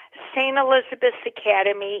 St. Elizabeth's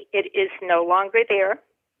Academy. It is no longer there.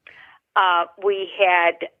 We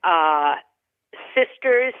had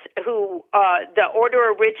sisters who, the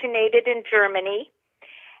order originated in Germany,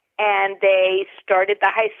 and they started the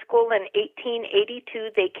high school in 1882.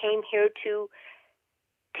 They came here to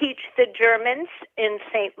teach the Germans in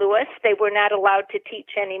St. Louis. They were not allowed to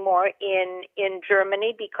teach anymore in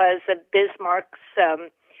Germany because of Bismarck's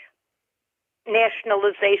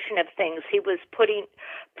nationalization of things. He was pushing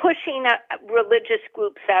religious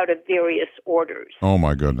groups out of various orders. Oh,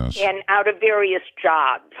 my goodness. And out of various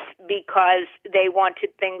jobs because they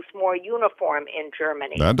wanted things more uniform in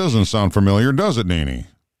Germany. That doesn't sound familiar, does it, Nene?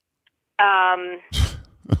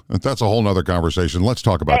 That's a whole nother conversation. Let's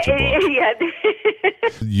talk about your book. Yeah.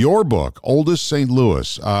 Your book, Oldest St.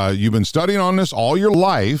 Louis. You've been studying on this all your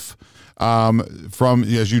life. From,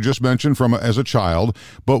 as you just mentioned, from as a child.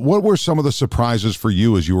 But what were some of the surprises for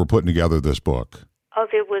you as you were putting together this book? Oh,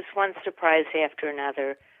 there was one surprise after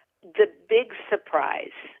another. The big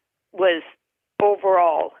surprise was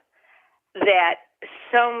overall that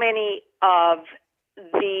so many of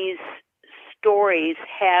these stories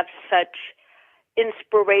have such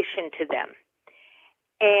inspiration to them.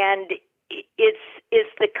 And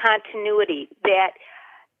it's the continuity that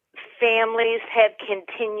families have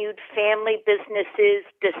continued family businesses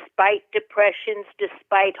despite depressions,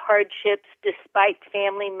 despite hardships, despite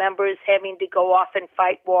family members having to go off and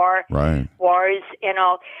fight wars and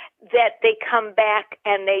all, that they come back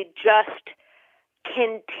and they just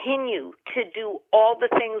continue to do all the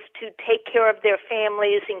things to take care of their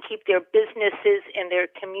families and keep their businesses and their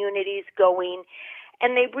communities going.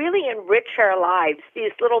 And they really enrich our lives.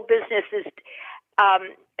 These little businesses,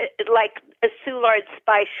 like a Soulard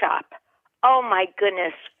Spice Shop. Oh my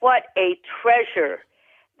goodness, what a treasure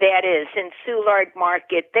that is in Soulard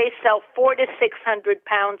Market. They sell 400 to 600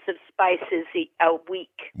 pounds of spices a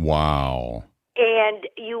week. Wow. And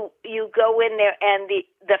you go in there and the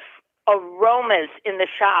aromas in the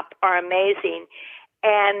shop are amazing.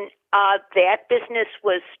 And that business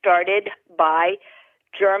was started by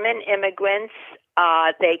German immigrants.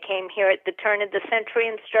 They came here at the turn of the century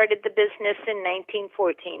and started the business in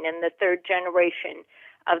 1914, and the third generation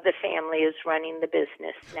of the family is running the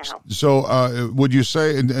business now. So would you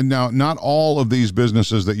say, and now not all of these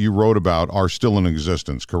businesses that you wrote about are still in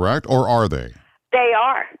existence, correct? Or are they? They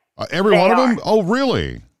are. Every one of them? Oh,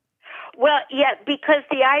 really? Well, yeah, because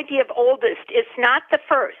the idea of oldest, it's not the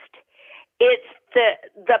first. It's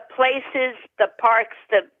the places, the parks,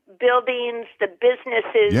 the buildings, the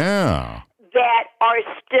businesses that are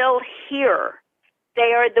still here.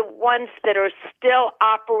 They are the ones that are still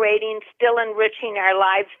operating, still enriching our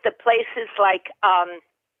lives. The places like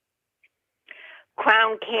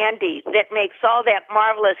Crown Candy that makes all that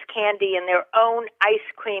marvelous candy and their own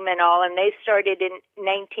ice cream and all, and they started in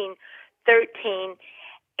 1913.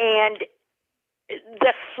 And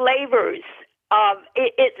the flavors of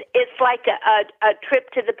it's like a trip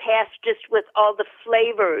to the past, just with all the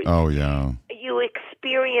flavors. Oh yeah, you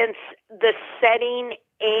experience the setting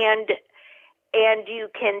and you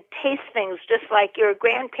can taste things just like your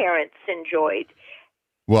grandparents enjoyed.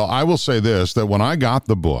 Well, I will say this, that when I got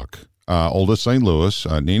the book, Oldest St. Louis,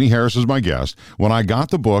 Nene Harris is my guest. When I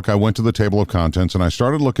got the book, I went to the table of contents and I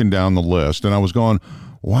started looking down the list and I was going,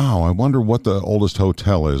 wow, I wonder what the oldest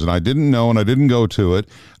hotel is. And I didn't know, and I didn't go to it.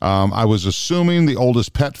 I was assuming the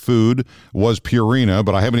oldest pet food was Purina,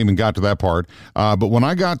 but I haven't even got to that part. But when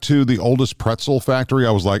I got to the oldest pretzel factory,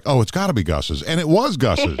 I was like, oh, it's got to be Gus's. And it was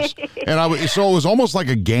Gus's. And so it was almost like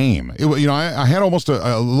a game. I had almost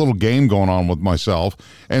a little game going on with myself.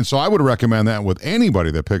 And so I would recommend that with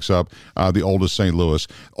anybody that picks up the Oldest St. Louis.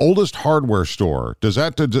 Oldest hardware store. Does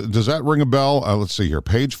that ring a bell? Let's see here.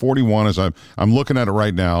 Page 41, as I'm looking at it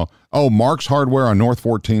right now. Oh, Mark's Hardware on North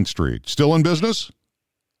 14th Street. Still in business?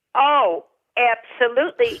 Oh,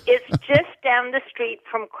 absolutely. It's just down the street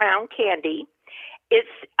from Crown Candy. It's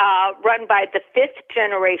run by the fifth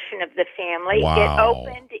generation of the family. Wow. It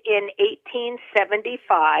opened in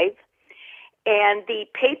 1875, and the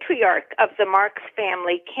patriarch of the Marks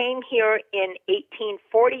family came here in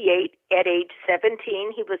 1848 at age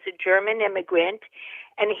 17. He was a German immigrant,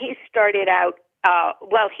 and he started out,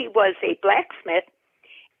 he was a blacksmith,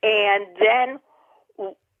 And then,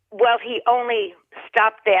 well, he only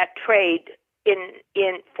stopped that trade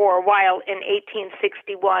for a while in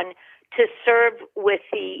 1861 to serve with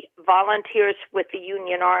the volunteers with the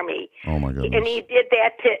Union Army. Oh, my goodness. And he did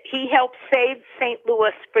that he helped save St.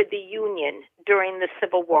 Louis for the Union during the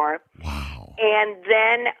Civil War. Wow. And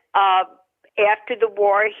then after the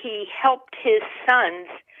war, he helped his sons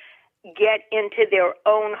get into their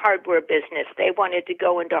own hardware business. They wanted to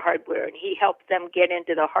go into hardware, and he helped them get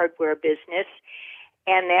into the hardware business.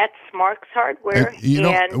 And that's Mark's Hardware. And, you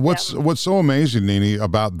know, what's so amazing, Nene,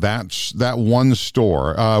 about that one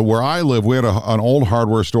store where I live? We had an old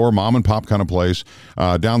hardware store, mom and pop kind of place,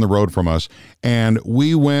 down the road from us. And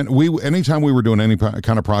anytime we were doing any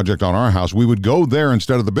kind of project on our house, we would go there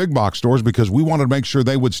instead of the big box stores because we wanted to make sure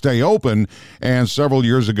they would stay open. And several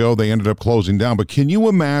years ago, they ended up closing down. But can you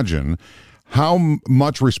imagine how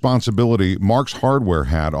much responsibility Mark's Hardware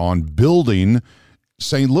had on building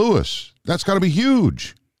St. Louis? That's got to be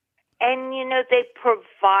huge. And, they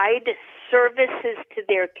provide services to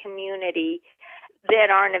their community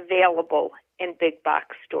that aren't available in big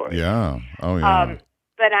box stores. Yeah. Oh, yeah.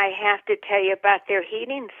 But I have to tell you about their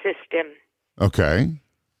heating system. Okay.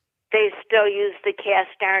 They still use the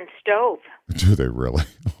cast iron stove. Do they really?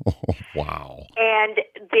 Oh, wow. And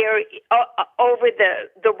they're over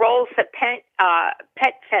the rolls of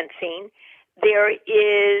pet fencing. There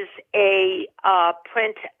is a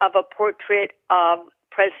print of a portrait of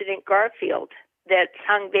President Garfield that's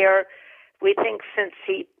hung there, we think, since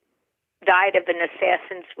he died of an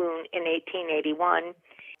assassin's wound in 1881.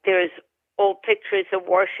 There's old pictures of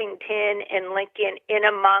Washington and Lincoln in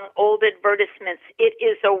among old advertisements. It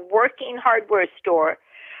is a working hardware store,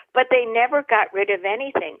 but they never got rid of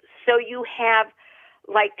anything. So you have,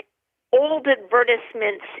 like, old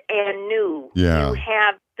advertisements and new. Yeah. You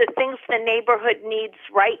have the things the neighborhood needs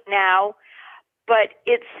right now, but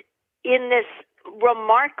it's in this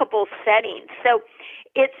remarkable setting. So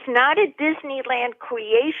it's not a Disneyland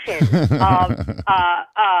creation of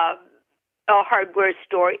a hardware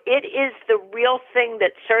store. It is the real thing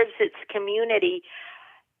that serves its community.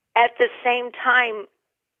 At the same time,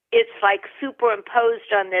 it's like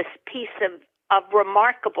superimposed on this piece of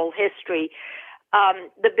remarkable history.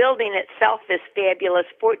 The building itself is fabulous,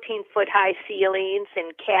 14-foot high ceilings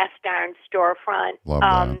and cast iron storefront. Love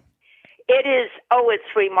that. It is, it's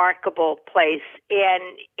a remarkable place.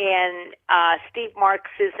 And Steve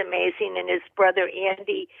Marks is amazing, and his brother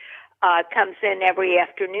Andy comes in every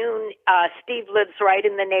afternoon. Steve lives right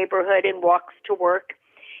in the neighborhood and walks to work.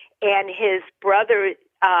 And his brother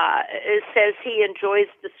says he enjoys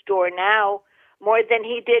the store now more than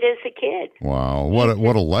he did as a kid. Wow,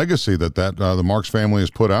 what a legacy that the Marks family has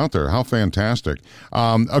put out there. How fantastic. Okay.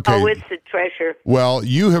 Oh, it's a treasure. Well,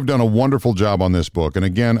 you have done a wonderful job on this book. And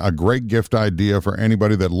again, a great gift idea for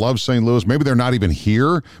anybody that loves St. Louis. Maybe they're not even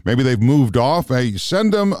here. Maybe they've moved off. Hey,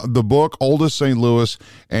 send them the book, Oldest St. Louis.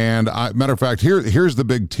 And matter of fact, here's the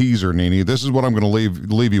big teaser, Nene. This is what I'm going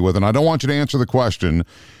to leave you with. And I don't want you to answer the question,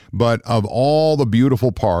 but of all the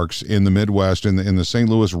beautiful parks in the Midwest, in the St.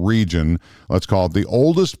 Louis region, let's call it, the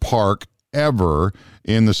oldest park ever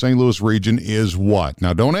in the St. Louis region is what?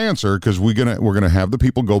 Now, don't answer, because we're gonna have the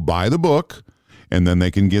people go buy the book, and then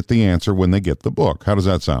they can get the answer when they get the book. How does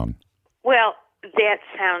that sound? Well, that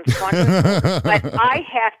sounds wonderful. But I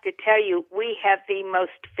have to tell you, we have the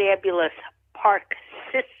most fabulous park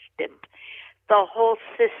system. The whole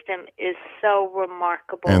system is so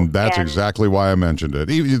remarkable. And that's exactly why I mentioned it.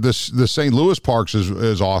 The St. Louis parks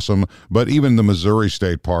is awesome, but even the Missouri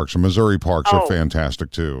state parks or Missouri parks are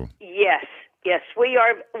fantastic too. Yes. We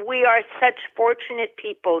are such fortunate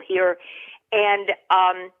people here, and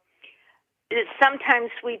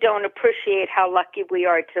sometimes we don't appreciate how lucky we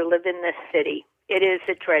are to live in this city. It is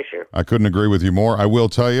a treasure. I couldn't agree with you more. I will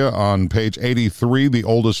tell you, on page 83, The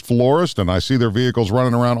Oldest Florist, and I see their vehicles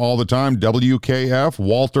running around all the time, WKF,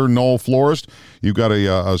 Walter Knoll Florist. You've got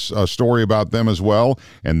a story about them as well,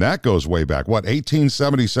 and that goes way back. What,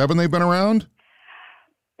 1877 they've been around?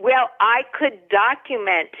 Well, I could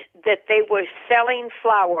document that they were selling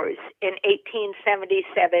flowers in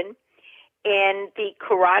 1877 in the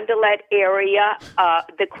Carondelet area,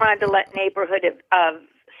 the Carondelet neighborhood of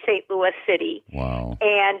St. Louis City. Wow.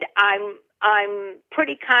 And I'm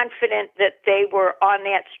pretty confident that they were on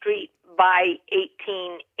that street by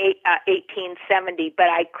 1870, but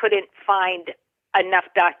I couldn't find enough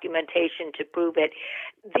documentation to prove it.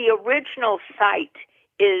 The original site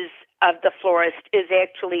of the florist is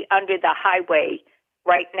actually under the highway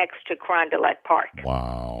right next to Carondelet Park.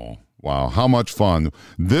 Wow, how much fun.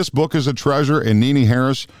 This book is a treasure, and Nene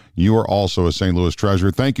Harris, you are also a St. Louis treasure.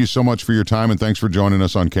 Thank you so much for your time, and thanks for joining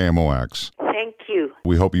us on KMOX. Thank you.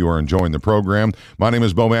 We hope you are enjoying the program. My name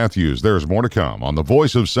is Bo Matthews. There's more to come on the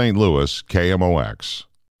Voice of St. Louis, KMOX.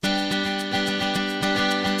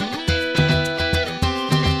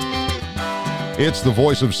 It's the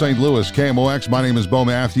Voice of St. Louis, KMOX. My name is Bo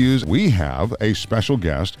Matthews. We have a special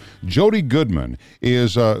guest. Jody Goodman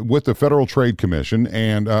is with the Federal Trade Commission,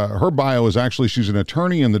 and her bio is actually she's an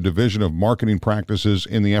attorney in the Division of Marketing Practices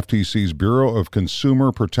in the FTC's Bureau of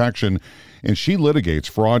Consumer Protection, and she litigates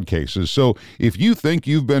fraud cases. So if you think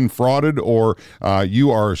you've been frauded or you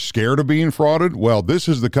are scared of being frauded, well, this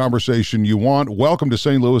is the conversation you want. Welcome to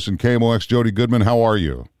St. Louis and KMOX. Jody Goodman, how are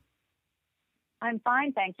you? I'm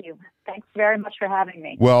fine, thank you. Thanks very much for having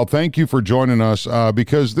me. Well, thank you for joining us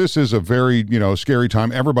because this is a very, scary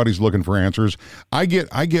time. Everybody's looking for answers. I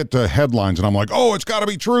get headlines and I'm like, oh, it's got to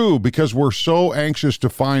be true because we're so anxious to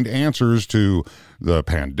find answers to the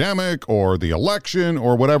pandemic or the election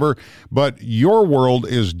or whatever. But your world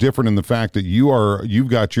is different in the fact that you've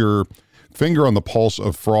got your finger on the pulse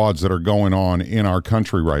of frauds that are going on in our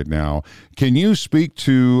country right now. Can you speak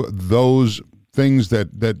to those things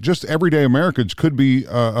that just everyday Americans could be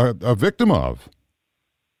a victim of?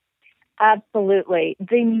 Absolutely.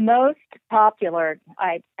 The most popular,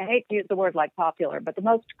 I hate to use the word like popular, but the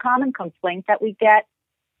most common complaint that we get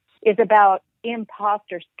is about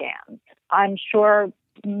imposter scams. I'm sure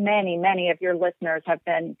many of your listeners have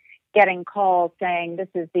been getting calls saying this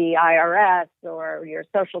is the IRS or your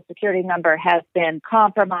Social Security number has been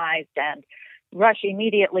compromised and rush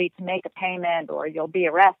immediately to make a payment or you'll be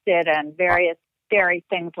arrested and various scary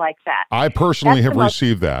things like that. I personally have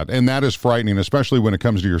received that, and that is frightening, especially when it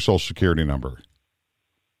comes to your Social Security number.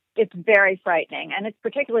 It's very frightening, and it's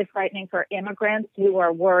particularly frightening for immigrants who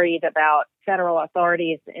are worried about federal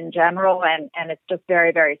authorities in general, and it's just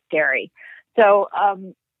very, very scary. So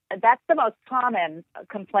that's the most common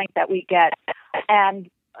complaint that we get, and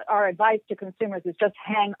our advice to consumers is just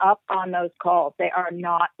hang up on those calls. They are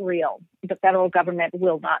not real. The federal government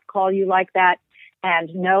will not call you like that, and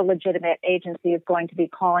no legitimate agency is going to be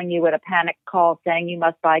calling you with a panic call saying you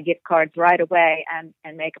must buy gift cards right away and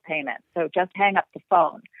make a payment. So just hang up the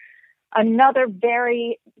phone. Another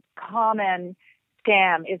very common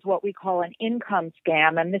scam is what we call an income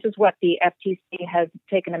scam, and this is what the FTC has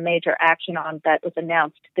taken a major action on that was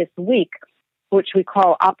announced this week, which we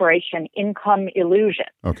call Operation Income Illusion.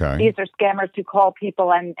 Okay. These are scammers who call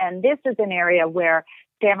people, and this is an area where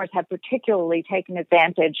scammers have particularly taken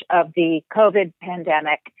advantage of the COVID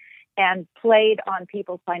pandemic and played on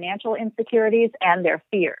people's financial insecurities and their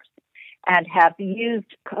fears, and have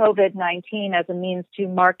used COVID-19 as a means to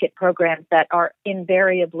market programs that are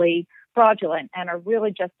invariably fraudulent and are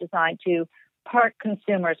really just designed to part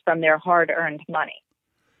consumers from their hard-earned money.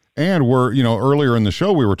 And we're, earlier in the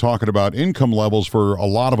show, we were talking about income levels for a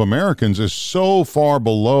lot of Americans is so far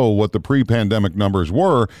below what the pre-pandemic numbers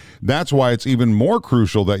were. That's why it's even more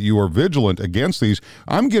crucial that you are vigilant against these.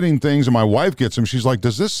 I'm getting things, and my wife gets them. She's like,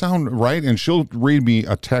 does this sound right? And she'll read me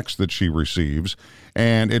a text that she receives,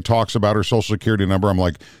 and it talks about her Social Security number. I'm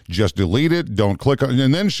like, just delete it. Don't click on it.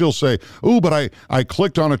 And then she'll say, oh, but I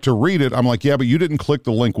clicked on it to read it. I'm like, yeah, but you didn't click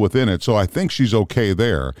the link within it. So I think she's okay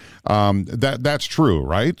there. That's true,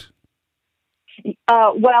 right?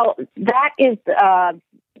 Well, that is,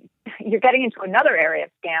 you're getting into another area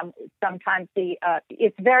of scam. Sometimes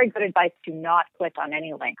it's very good advice to not click on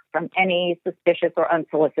any link from any suspicious or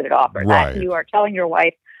unsolicited offer. Right. That you are telling your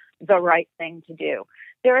wife the right thing to do.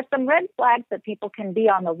 There are some red flags that people can be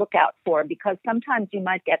on the lookout for because sometimes you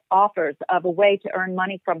might get offers of a way to earn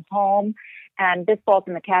money from home, and this falls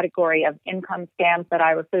in the category of income scams that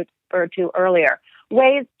I referred to earlier.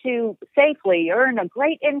 Ways to safely earn a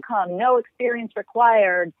great income, no experience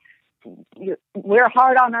required. We're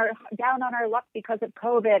down on our luck because of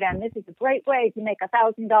COVID, and this is a great way to make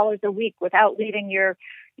 $1,000 a week without leaving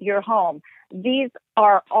your home. These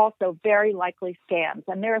are also very likely scams,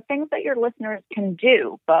 and there are things that your listeners can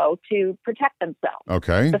do, Bo, to protect themselves.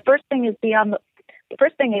 Okay. The first thing is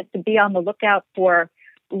to be on the lookout for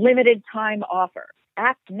limited time offers.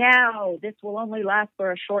 Act now. This will only last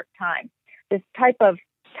for a short time. This type of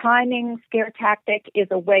timing scare tactic is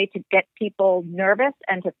a way to get people nervous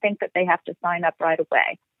and to think that they have to sign up right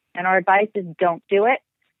away. And our advice is don't do it.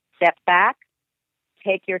 Step back.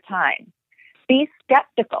 Take your time. Be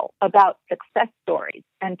skeptical about success stories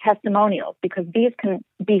and testimonials because these can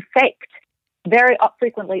be faked. Very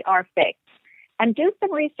frequently are faked. And do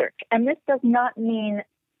some research. And this does not mean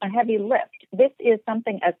a heavy lift. This is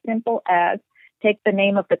something as simple as take the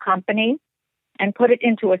name of the company and put it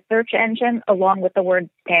into a search engine along with the word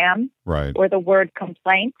scam, right, or the word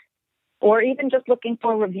complaint, or even just looking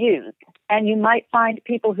for reviews. And you might find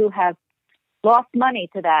people who have lost money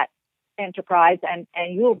to that enterprise, and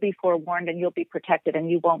you'll be forewarned and you'll be protected and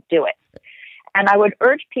you won't do it. And I would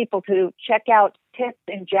urge people to check out tips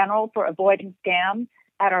in general for avoiding scams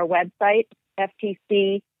at our website,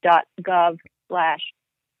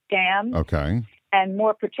 ftc.gov/scams. Okay. And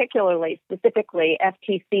more particularly, specifically,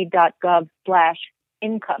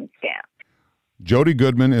 ftc.gov/income scam. Jody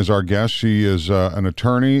Goodman is our guest. She is an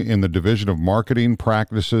attorney in the Division of Marketing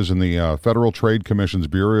Practices in the Federal Trade Commission's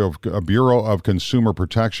Bureau of Consumer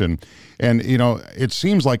Protection. And it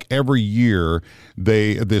seems like every year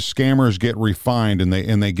the scammers get refined and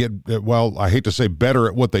they get, well, I hate to say better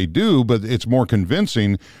at what they do, but it's more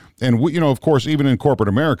convincing. And we, of course, even in corporate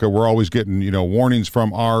America, we're always getting, warnings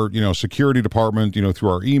from our, security department, through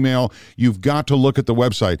our email. You've got to look at the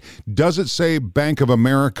website. Does it say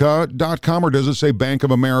bankofamerica.com or does it say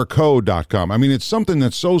bankofamerico.com? I mean, it's something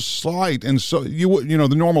that's so slight, and so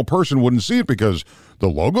the normal person wouldn't see it because the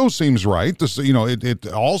logo seems right. It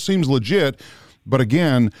all seems legit. But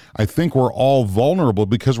again, I think we're all vulnerable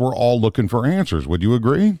because we're all looking for answers. Would you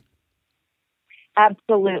agree?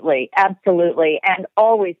 Absolutely, absolutely, and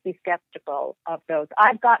always be skeptical of those.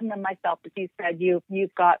 I've gotten them myself. As you said,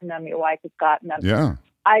 you've gotten them. Your wife has gotten them. Yeah,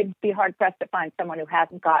 I'd be hard pressed to find someone who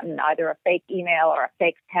hasn't gotten either a fake email or a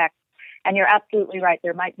fake text. And you're absolutely right.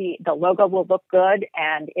 There might be, the logo will look good,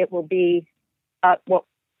 and it will be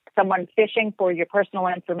someone phishing for your personal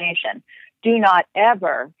information. Do not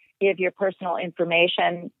ever give your personal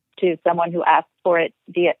information to someone who asks for it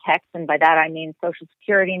via text, and by that I mean Social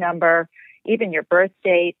Security number, even your birth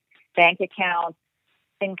date, bank accounts,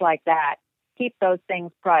 things like that. Keep those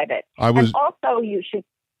things private. And also you should...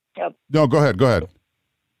 No, go ahead.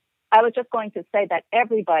 I was just going to say that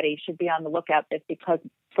everybody should be on the lookout because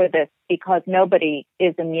nobody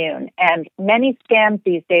is immune. And many scams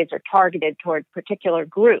these days are targeted toward particular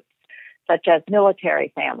groups, such as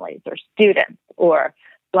military families or students or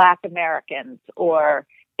Black Americans or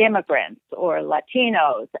immigrants or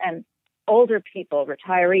Latinos and older people,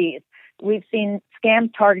 retirees. We've seen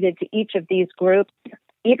scams targeted to each of these groups.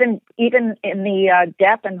 Even in the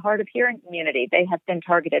deaf and hard of hearing community, they have been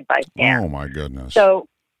targeted by scams. Oh, my goodness. So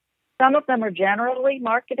some of them are generally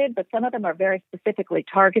marketed, but some of them are very specifically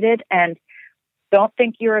targeted. And don't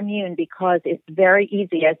think you're immune because it's very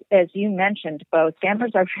easy. As you mentioned, Bo,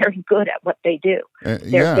 scammers are very good at what they do.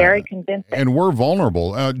 They're very convincing. And we're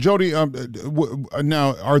vulnerable. Jody,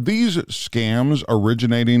 now, are these scams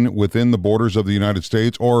originating within the borders of the United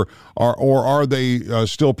States, or are they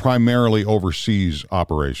still primarily overseas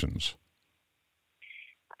operations?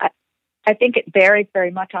 I think it varies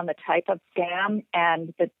very much on the type of scam,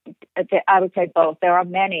 and I would say both. There are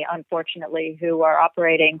many, unfortunately, who are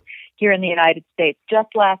operating here in the United States. Just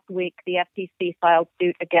last week, the FTC filed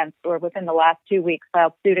suit against, or within the last 2 weeks,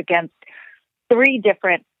 filed suit against 4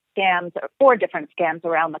 different scams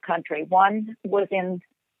around the country. One was in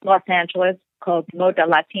Los Angeles called Moda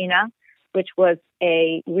Latina, which was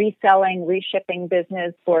a reshipping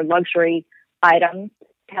business for luxury items,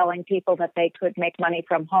 telling people that they could make money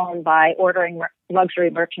from home by ordering luxury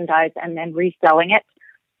merchandise and then reselling it.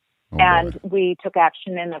 And we took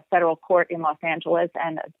action in a federal court in Los Angeles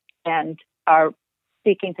and are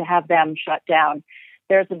seeking to have them shut down.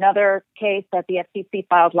 There's another case that the FTC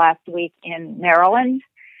filed last week in Maryland.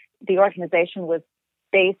 The organization was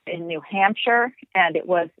based in New Hampshire, and it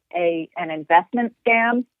was an investment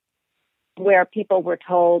scam where people were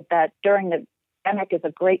told that during the pandemic is a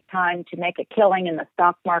great time to make a killing in the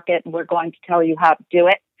stock market, and we're going to tell you how to do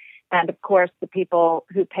it. And of course, the people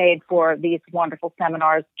who paid for these wonderful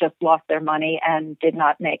seminars just lost their money and did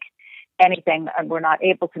not make anything, and were not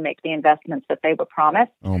able to make the investments that they were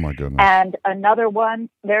promised. Oh my goodness! And another one,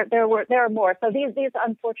 there are more. So these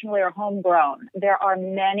unfortunately are homegrown. There are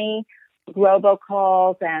many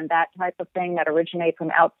robocalls and that type of thing that originate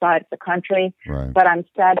from outside the country. Right. But I'm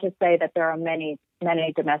sad to say that there are many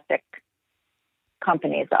domestic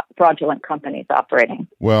companies, fraudulent companies operating.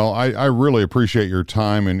 Well, I really appreciate your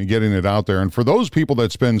time and getting it out there. And for those people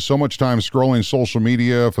that spend so much time scrolling social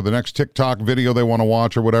media for the next TikTok video they want to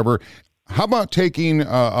watch or whatever, how about taking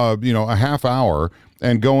a half hour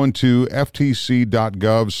and going to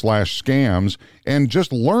ftc.gov/scams and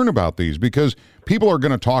just learn about these, because people are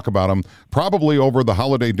going to talk about them probably over the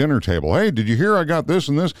holiday dinner table. Hey, did you hear I got this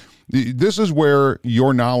and this? This is where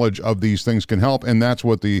your knowledge of these things can help, and that's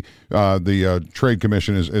what the Trade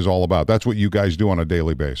Commission is all about. That's what you guys do on a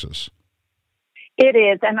daily basis. It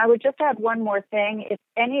is, and I would just add one more thing. If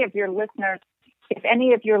any of your listeners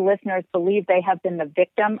believe they have been the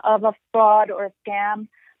victim of a fraud or a scam,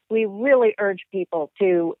 we really urge people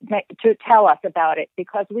to tell us about it,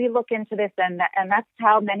 because we look into this, and that's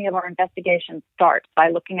how many of our investigations start, by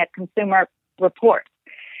looking at consumer reports.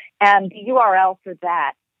 And the URL for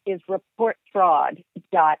that is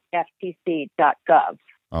reportfraud.ftc.gov.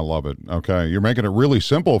 I love it. Okay. You're making it really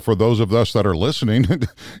simple for those of us that are listening.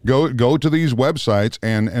 Go to these websites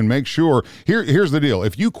and make sure. Here's the deal.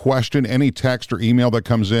 If you question any text or email that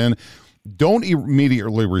comes in, don't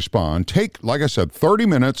immediately respond. Take, like I said, 30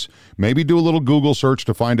 minutes, maybe do a little Google search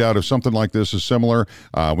to find out if something like this is similar.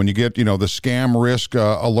 When you get, the scam risk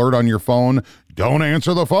alert on your phone, don't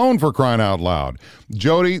answer the phone, for crying out loud.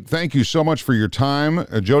 Jody, thank you so much for your time.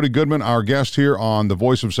 Jody Goodman, our guest here on The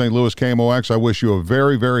Voice of St. Louis, KMOX. I wish you a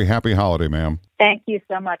very, very happy holiday, ma'am. Thank you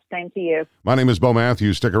so much. Same to you. My name is Bo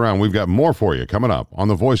Matthews. Stick around. We've got more for you coming up on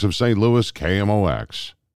The Voice of St. Louis,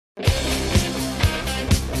 KMOX.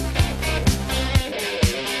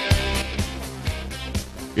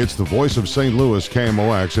 It's The Voice of St. Louis,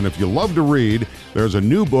 KMOX, and if you love to read, there's a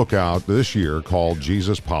new book out this year called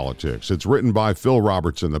Jesus Politics. It's written by Phil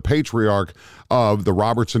Robertson, the patriarch of the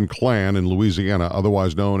Robertson clan in Louisiana,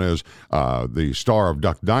 otherwise known as the star of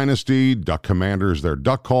Duck Dynasty, Duck Commanders, their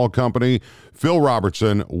duck call company. Phil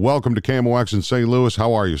Robertson, welcome to KMOX in St. Louis.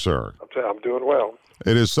 How are you, sir? I'm doing well.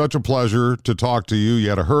 It is such a pleasure to talk to you. You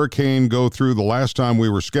had a hurricane go through the last time we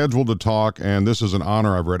were scheduled to talk, and this is an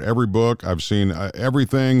honor. I've read every book. I've seen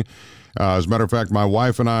everything. As a matter of fact, my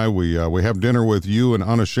wife and I, we have dinner with you and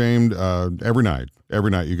Unashamed every night. Every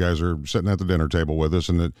night you guys are sitting at the dinner table with us,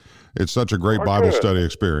 and it's such a great Bible study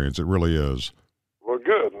experience. It really is. Well,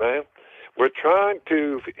 good, man. We're trying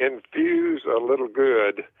to infuse a little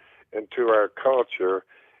good into our culture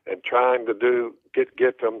and trying to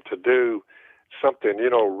get them to do something,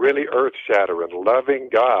 really earth-shattering, loving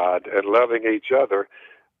God and loving each other.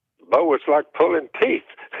 Bo, it's like pulling teeth.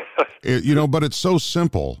 But it's so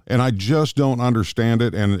simple, and I just don't understand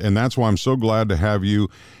it, and that's why I'm so glad to have you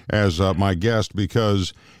as my guest,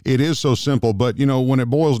 because it is so simple. But, when it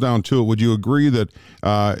boils down to it, would you agree that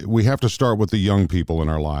we have to start with the young people in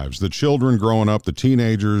our lives, the children growing up, the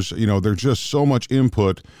teenagers? There's just so much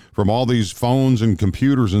input from all these phones and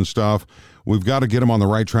computers and stuff. We've got to get them on the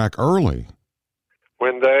right track early.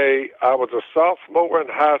 I was a sophomore in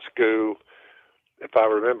high school, if I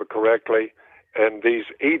remember correctly, and these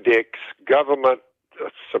edicts, government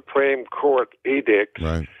Supreme Court edicts,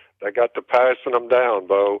 right, they got to passing them down,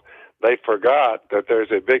 Bo. They forgot that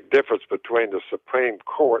there's a big difference between the Supreme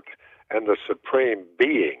Court and the Supreme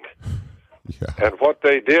Being. Yeah. And what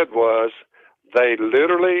they did was they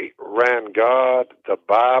literally ran God, the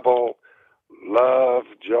Bible, love,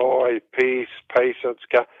 joy, peace, patience.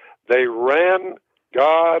 They ran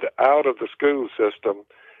God out of the school system,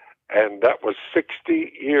 and that was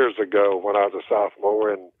 60 years ago when I was a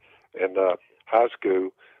sophomore in high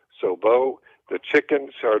school. So, Bo, the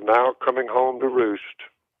chickens are now coming home to roost.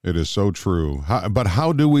 It is so true. But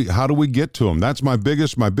how do we get to them? That's my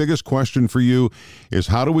biggest question for you is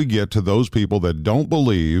how do we get to those people that don't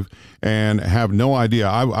believe and have no idea?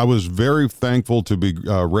 I was very thankful to be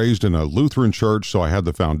raised in a Lutheran church, so I had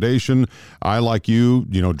the foundation. I, like you,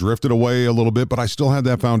 drifted away a little bit, but I still had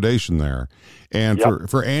that foundation there. And yep.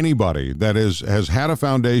 for anybody that has had a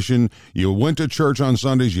foundation, you went to church on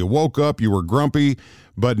Sundays, you woke up, you were grumpy,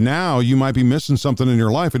 but now you might be missing something in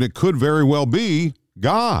your life, and it could very well be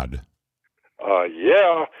God.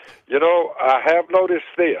 Yeah. I have noticed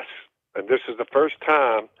this, and this is the first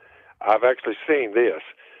time I've actually seen this.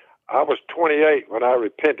 I was 28 when I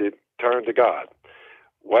repented, turned to God.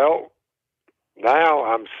 Well, now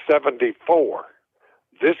I'm 74.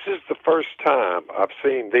 This is the first time I've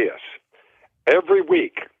seen this. Every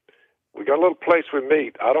week, we got a little place we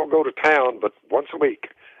meet. I don't go to town, but once a week,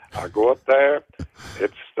 I go up there.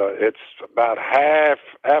 It's about half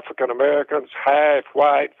African Americans, half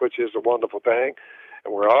white, which is a wonderful thing,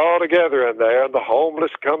 and we're all together in there. And the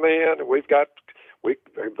homeless come in, and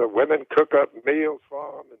the women cook up meals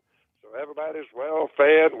for them, and so everybody's well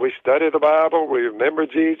fed. We study the Bible, we remember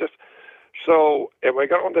Jesus. So, and we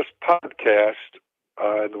got on this podcast,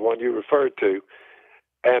 the one you referred to,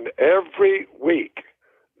 and every week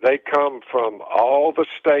they come from all the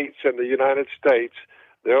states in the United States.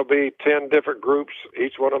 There'll be 10 different groups,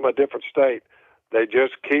 each one of them a different state. They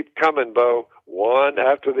just keep coming, Bo, one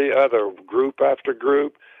after the other, group after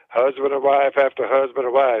group, husband and wife after husband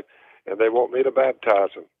and wife, and they want me to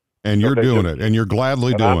baptize them. And you're doing it, and you're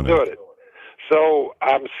gladly doing it. So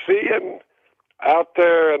I'm seeing out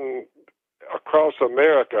there and across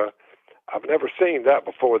America, I've never seen that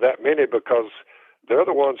before, that many, because they're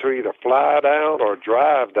the ones who either fly down or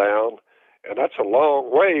drive down. And that's a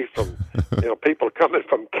long way from, people coming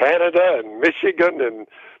from Canada and Michigan and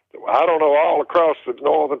I don't know, all across the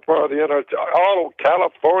northern part of the all of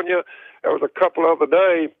California. There was a couple other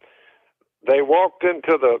day. They walked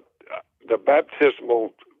into the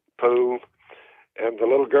baptismal pool. And the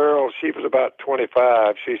little girl, she was about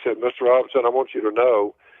 25. She said, Mr. Robinson, I want you to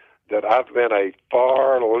know that I've been a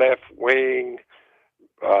far left-wing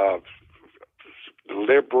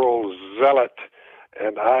liberal zealot,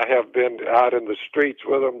 and I have been out in the streets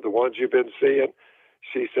with them, the ones you've been seeing.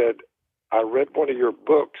 She said, I read one of your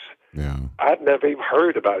books. Yeah. I'd never even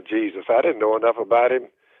heard about Jesus. I didn't know enough about him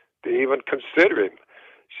to even consider him.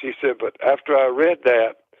 She said, but after I read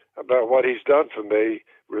that about what he's done for me,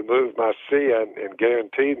 removed my sin and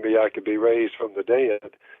guaranteed me I could be raised from the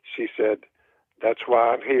dead, she said, that's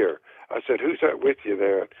why I'm here. I said, who's that with you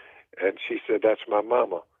there? And she said, that's my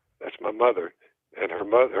mama. That's my mother. And her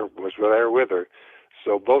mother was there with her.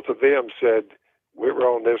 So both of them said, we were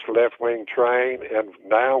on this left-wing train, and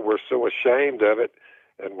now we're so ashamed of it,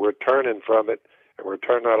 and we're turning from it, and we're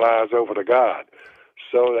turning our lives over to God.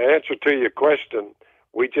 So the answer to your question,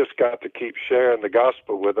 we just got to keep sharing the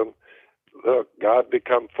gospel with them. Look, God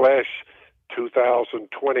become flesh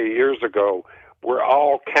 2,020 years ago. We're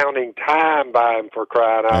all counting time by him, for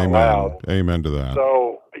crying out loud. Amen to that.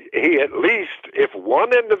 So he, at least, if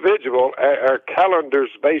one individual, our calendar's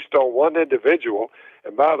based on one individual,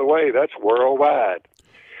 and by the way, that's worldwide.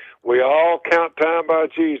 We all count time by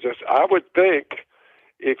Jesus. I would think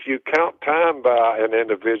if you count time by an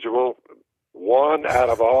individual, one out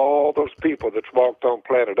of all those people that's walked on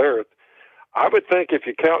planet Earth, I would think if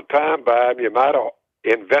you count time by him, you might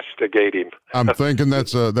investigate him. I'm thinking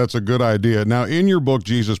that's a good idea. Now, in your book,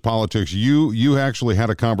 Jesus Politics, you actually had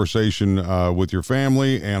a conversation with your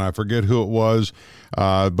family, and I forget who it was,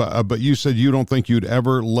 but you said you don't think you'd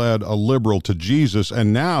ever led a liberal to Jesus,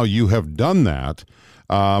 and now you have done that.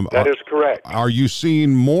 That is correct. Are you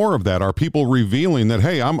seeing more of that? Are people revealing that,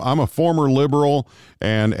 hey, I'm a former liberal,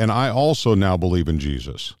 and I also now believe in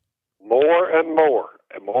Jesus? More and more,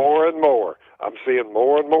 and more and more. I'm seeing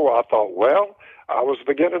more and more. I thought, well, I was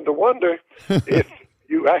beginning to wonder if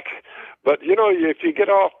you act, but you know, if you get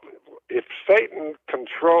off, if Satan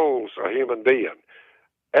controls a human being,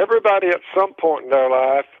 everybody at some point in their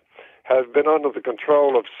life has been under the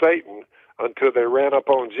control of Satan until they ran up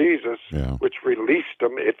on Jesus, which released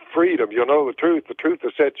them. It freed them. You know the truth. The truth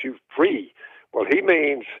has set you free. Well, he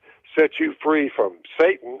means set you free from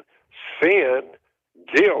Satan, sin,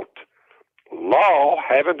 guilt, law,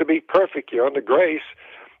 having to be perfect. You're under grace.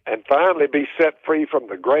 And finally be set free from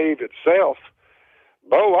the grave itself.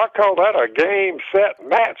 Bo, I call that a game, set,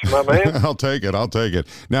 match, my man. I'll take it.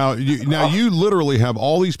 Now, you literally have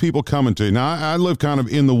all these people coming to you. Now, I live kind of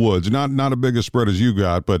in the woods, not a big a spread as you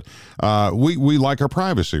got, but we like our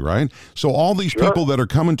privacy, right? So all these people that are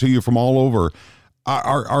coming to you from all over,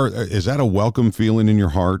 is that a welcome feeling in your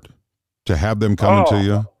heart to have them coming to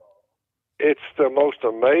you? It's the most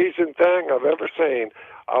amazing thing I've ever seen.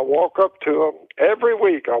 I walk up to them every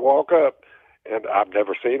week. I walk up, and I've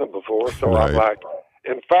never seen them before. So I'm like,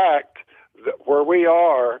 in fact, where we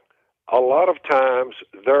are, a lot of times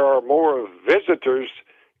there are more visitors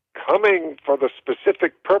coming for the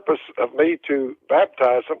specific purpose of me to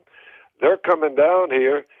baptize them. They're coming down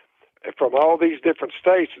here from all these different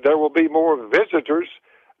states. There will be more visitors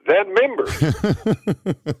than members.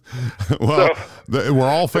 Well, we're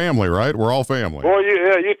all family, right? We're all family. Well,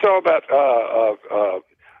 you talk about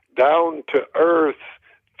down-to-earth,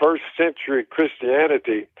 first-century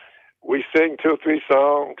Christianity. We sing 2 or 3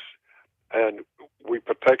 songs, and we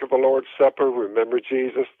partake of the Lord's Supper, remember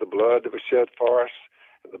Jesus, the blood that was shed for us,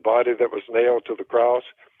 and the body that was nailed to the cross.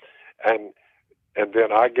 And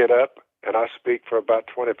then I get up, and I speak for about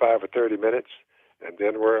 25 or 30 minutes, and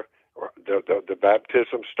then the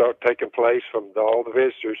baptisms start taking place from all the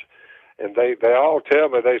visitors. And they all tell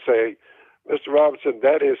me, they say, Mr. Robinson,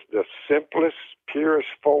 that is the simplest, purest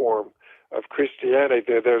form of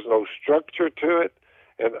Christianity. There's no structure to it,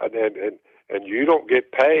 and you don't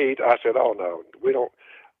get paid. I said, oh no, we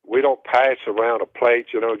don't pass around a plate,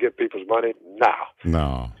 get people's money.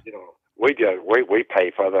 No. We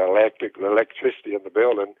pay for the electricity in the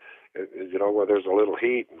building, where there's a little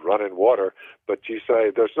heat and running water. But you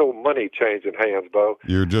say there's no money changing hands, Bo.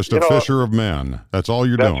 You're just a fisher of men. That's all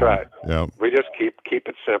you're doing. That's right. Yep. We just keep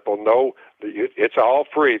it simple. No, it's all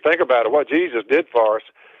free. Think about it. What Jesus did for us,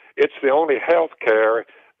 it's the only health care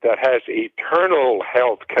that has eternal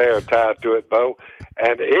health care tied to it, Bo,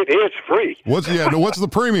 and it is free. What's the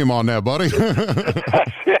premium on that, buddy?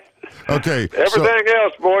 That's it. Okay. Everything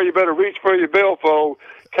else, boy, you better reach for your billfold.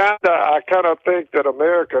 I kind of think that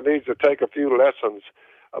America needs to take a few lessons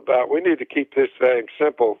about. We need to keep this thing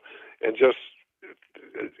simple and just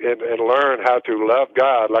and learn how to love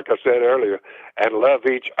God, like I said earlier, and love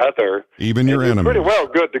each other. Even your enemies. Pretty well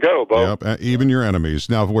good to go, Bo. Yep, even your enemies.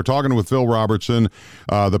 Now, we're talking with Phil Robertson,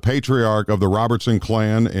 the patriarch of the Robertson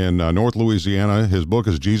clan in North Louisiana. His book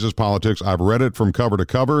is Jesus Politics. I've read it from cover to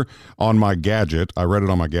cover on my gadget. I read it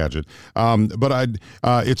on my gadget. But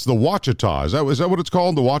it's the Ouachita. Is that what it's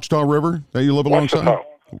called, the Ouachita River that you live alongside?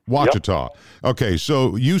 Ouachita. Yep. Okay,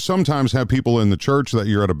 so you sometimes have people in the church that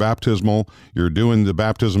you're at a baptismal, you're doing the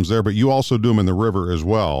baptisms there, but you also do them in the river as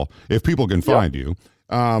well, if people can find you.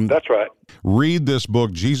 That's right. Read this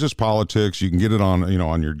book, Jesus Politics. You can get it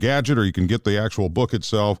on your gadget, or you can get the actual book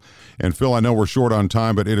itself. And Phil, I know we're short on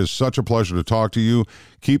time, but it is such a pleasure to talk to you.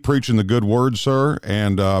 Keep preaching the good word, sir,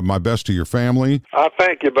 and my best to your family.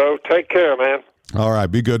 Thank you, Bo. Take care, man. All right,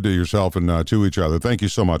 be good to yourself and to each other. Thank you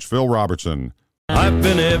so much. Phil Robertson. I've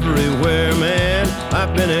been everywhere, man.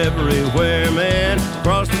 I've been everywhere, man.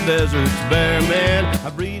 Across the deserts bare, man. I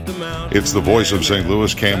breathe the mountains. It's the voice of St.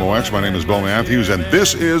 Louis, KMOX. My name is Bo Matthews, and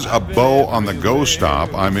this is a Bo on the Go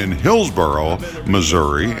stop. I'm in Hillsboro,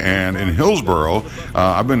 Missouri, and in Hillsboro,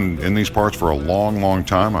 I've been in these parts for a long, long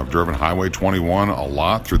time. I've driven Highway 21 a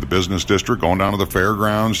lot through the business district, going down to the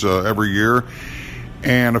fairgrounds every year.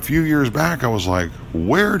 And a few years back, I was like,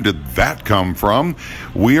 where did that come from?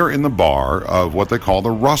 We are in the bar of what they call the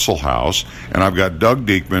Russell House, and I've got Doug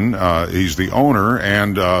Diekman. He's the owner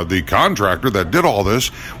and the contractor that did all this.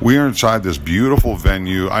 We are inside this beautiful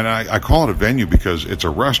venue, and I call it a venue because it's a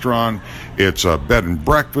restaurant, it's a bed and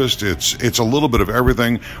breakfast, it's a little bit of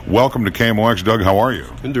everything. Welcome to KMOX. Doug, how are you?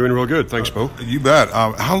 I'm doing real good. Thanks, Bo. You bet.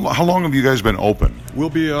 How long have you guys been open? We'll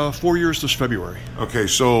be 4 years this February. Okay,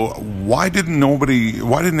 so why didn't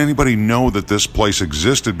anybody know that this place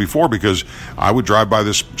existed before? Because I would drive by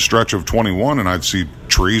this stretch of 21 and I'd see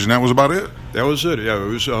trees, and that was about it. That was it. Yeah, it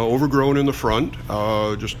was overgrown in the front,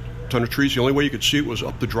 just a ton of trees. The only way you could see it was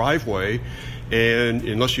up the driveway, and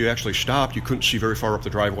unless you actually stopped, you couldn't see very far up the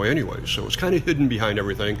driveway anyway. So it was kind of hidden behind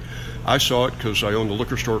everything. I saw it because I owned a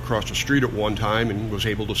liquor store across the street at one time and was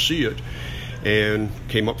able to see it. And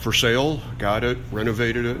came up for sale, got it,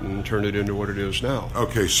 renovated it, and turned it into what it is now.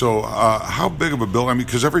 Okay, so how big of a building? I mean,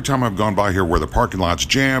 because every time I've gone by here where the parking lot's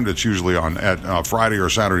jammed, it's usually at Friday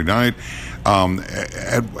or Saturday night.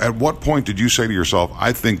 At what point did you say to yourself,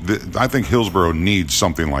 I think Hillsboro needs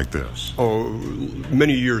something like this? Oh,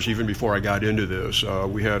 many years even before I got into this.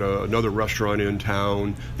 We had another restaurant in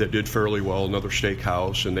town that did fairly well, another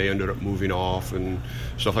steakhouse, and they ended up moving off and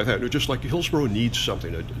stuff like that. Just like Hillsboro needs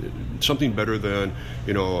something better than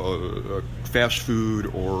a fast food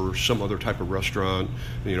or some other type of restaurant,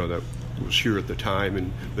 that was here at the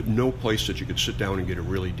time, but no place that you could sit down and get a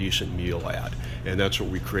really decent meal at, and that's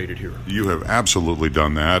what we created here. You have absolutely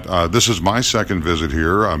done that. This is my second visit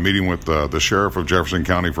here, meeting with the sheriff of Jefferson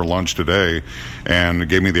County for lunch today, and it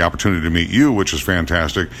gave me the opportunity to meet you, which is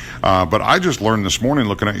fantastic. But I just learned this morning,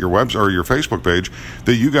 looking at your website or your Facebook page,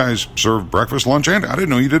 that you guys serve breakfast, lunch, and I didn't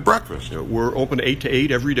know you did breakfast. We're open 8 to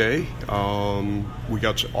 8 every day. We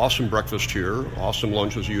got awesome breakfast here, awesome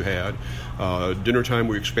lunches you had. Dinner time,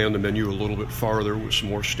 we expand the menu a little bit farther with some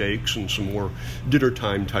more steaks and some more dinner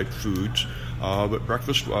time type foods. But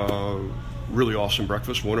breakfast, really awesome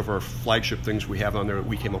breakfast. One of our flagship things we have on there that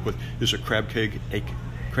we came up with is a crab cake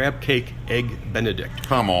egg Benedict.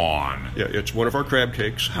 Come on. Yeah, it's one of our crab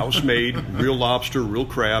cakes, house made, real lobster, real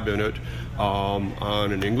crab in it, on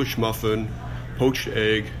an English muffin, poached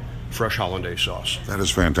egg, fresh hollandaise sauce. That is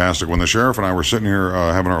fantastic. When the sheriff and I were sitting here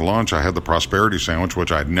having our lunch, I had the prosperity sandwich,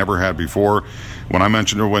 which I'd never had before. When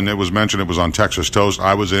it was mentioned it was on Texas toast,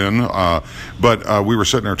 I was in. But we were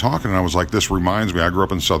sitting there talking, and I was like, this reminds me, I grew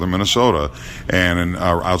up in southern Minnesota, and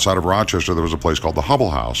outside of Rochester, there was a place called the Hubble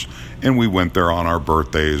House. And we went there on our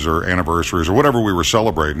birthdays or anniversaries or whatever we were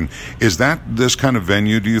celebrating. Is that this kind of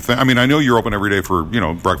venue, do you think? I mean, I know you're open every day for,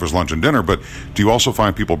 breakfast, lunch, and dinner, but do you also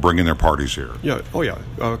find people bringing their parties here? Yeah. Oh, yeah.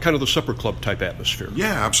 Kind of the supper club type atmosphere.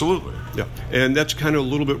 Yeah, absolutely. Yeah, and that's kind of a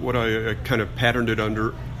little bit what I kind of patterned it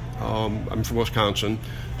under. I'm from Wisconsin,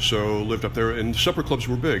 so lived up there, and supper clubs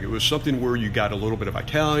were big. It was something where you got a little bit of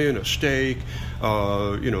Italian, a steak,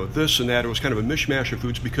 this and that. It was kind of a mishmash of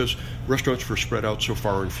foods because restaurants were spread out so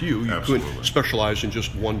far and few. You couldn't specialize in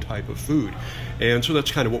just one type of food. And so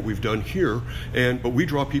that's kind of what we've done here. But we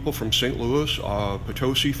draw people from St. Louis,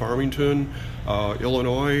 Potosi, Farmington,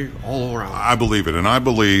 Illinois, all around. I believe it, and I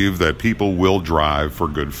believe that people will drive for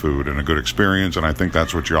good food and a good experience, and I think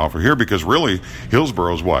that's what you offer here, because really,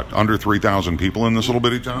 Hillsboro's what, under 3,000 people in this little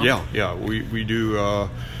bitty town? Yeah, we do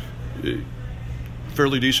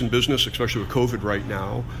fairly decent business, especially with COVID right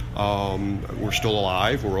now. We're still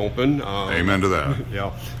alive. We're open. Amen to that. Yeah,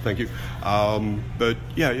 thank you. But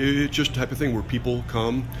yeah, it's just the type of thing where people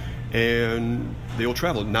come and they'll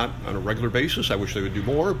travel, not on a regular basis. I wish they would do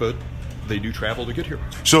more, but they do travel to get here.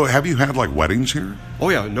 So have you had like weddings here? Oh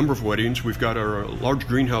yeah, a number of weddings. We've got our large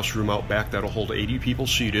greenhouse room out back that'll hold 80 people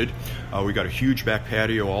seated. We got a huge back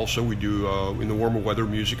patio also. We do, in the warmer weather,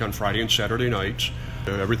 music on Friday and Saturday nights.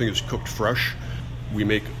 Everything is cooked fresh. We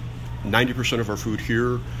make 90% of our food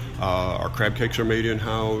here. Our crab cakes are made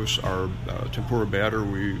in-house. Our tempura batter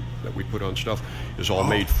that we put on stuff is all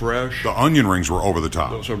made fresh. The onion rings were over the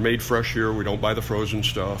top. Those are made fresh here. We don't buy the frozen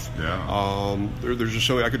stuff. Yeah. There's just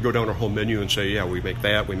so I could go down our whole menu and say, yeah, we make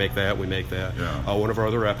that, we make that, we make that. Yeah. One of our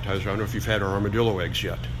other appetizers, I don't know if you've had our armadillo eggs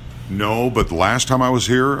yet. No, but the last time I was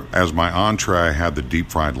here, as my entree, I had the deep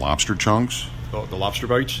fried lobster chunks. Oh, the lobster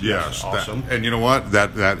bites? Yes. Awesome. And you know what?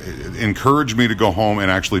 That encouraged me to go home and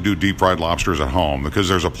actually do deep fried lobsters at home, because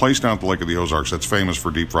there's a place down at the Lake of the Ozarks that's famous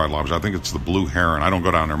for deep fried lobsters. I think it's the Blue Heron. I don't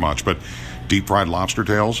go down there much, but deep fried lobster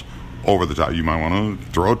tails, over the top. You might want to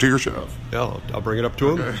throw it to your chef. Yeah, I'll bring it up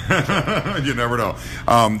to him. Okay. You never know.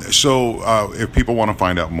 So if people want to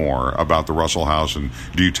find out more about the Russell House, and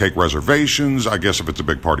do you take reservations? I guess if it's a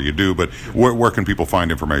big party you do, but where can people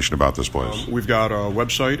find information about this place? We've got a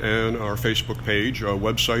website and our Facebook page. Our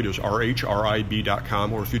website is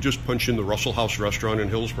rhrib.com, or if you just punch in the Russell House Restaurant in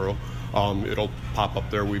Hillsboro, it'll pop up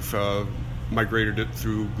there. We've migrated it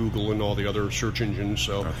through Google and all the other search engines,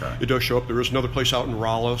 so it does show up. There is another place out in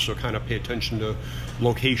Rolla, so kind of pay attention to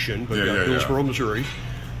location, but Hillsboro, Missouri.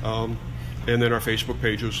 And then our Facebook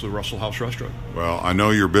page is the Russell House Restaurant. Well, I know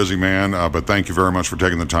you're a busy man, but thank you very much for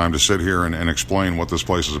taking the time to sit here and explain what this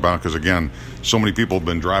place is about, because, again, so many people have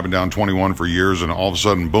been driving down 21 for years, and all of a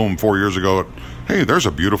sudden, boom, 4 years ago, hey, there's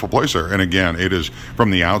a beautiful place there. And, again, it is,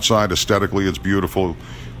 from the outside, aesthetically, it's beautiful.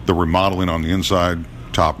 The remodeling on the inside,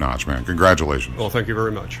 top-notch, man. Congratulations. Well, thank you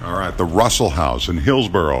very much. All right, the Russell House in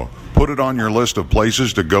Hillsboro. Put it on your list of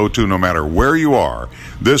places to go to no matter where you are.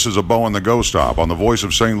 This is a Bo and the Go Stop on the Voice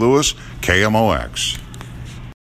of St. Louis, KMOX.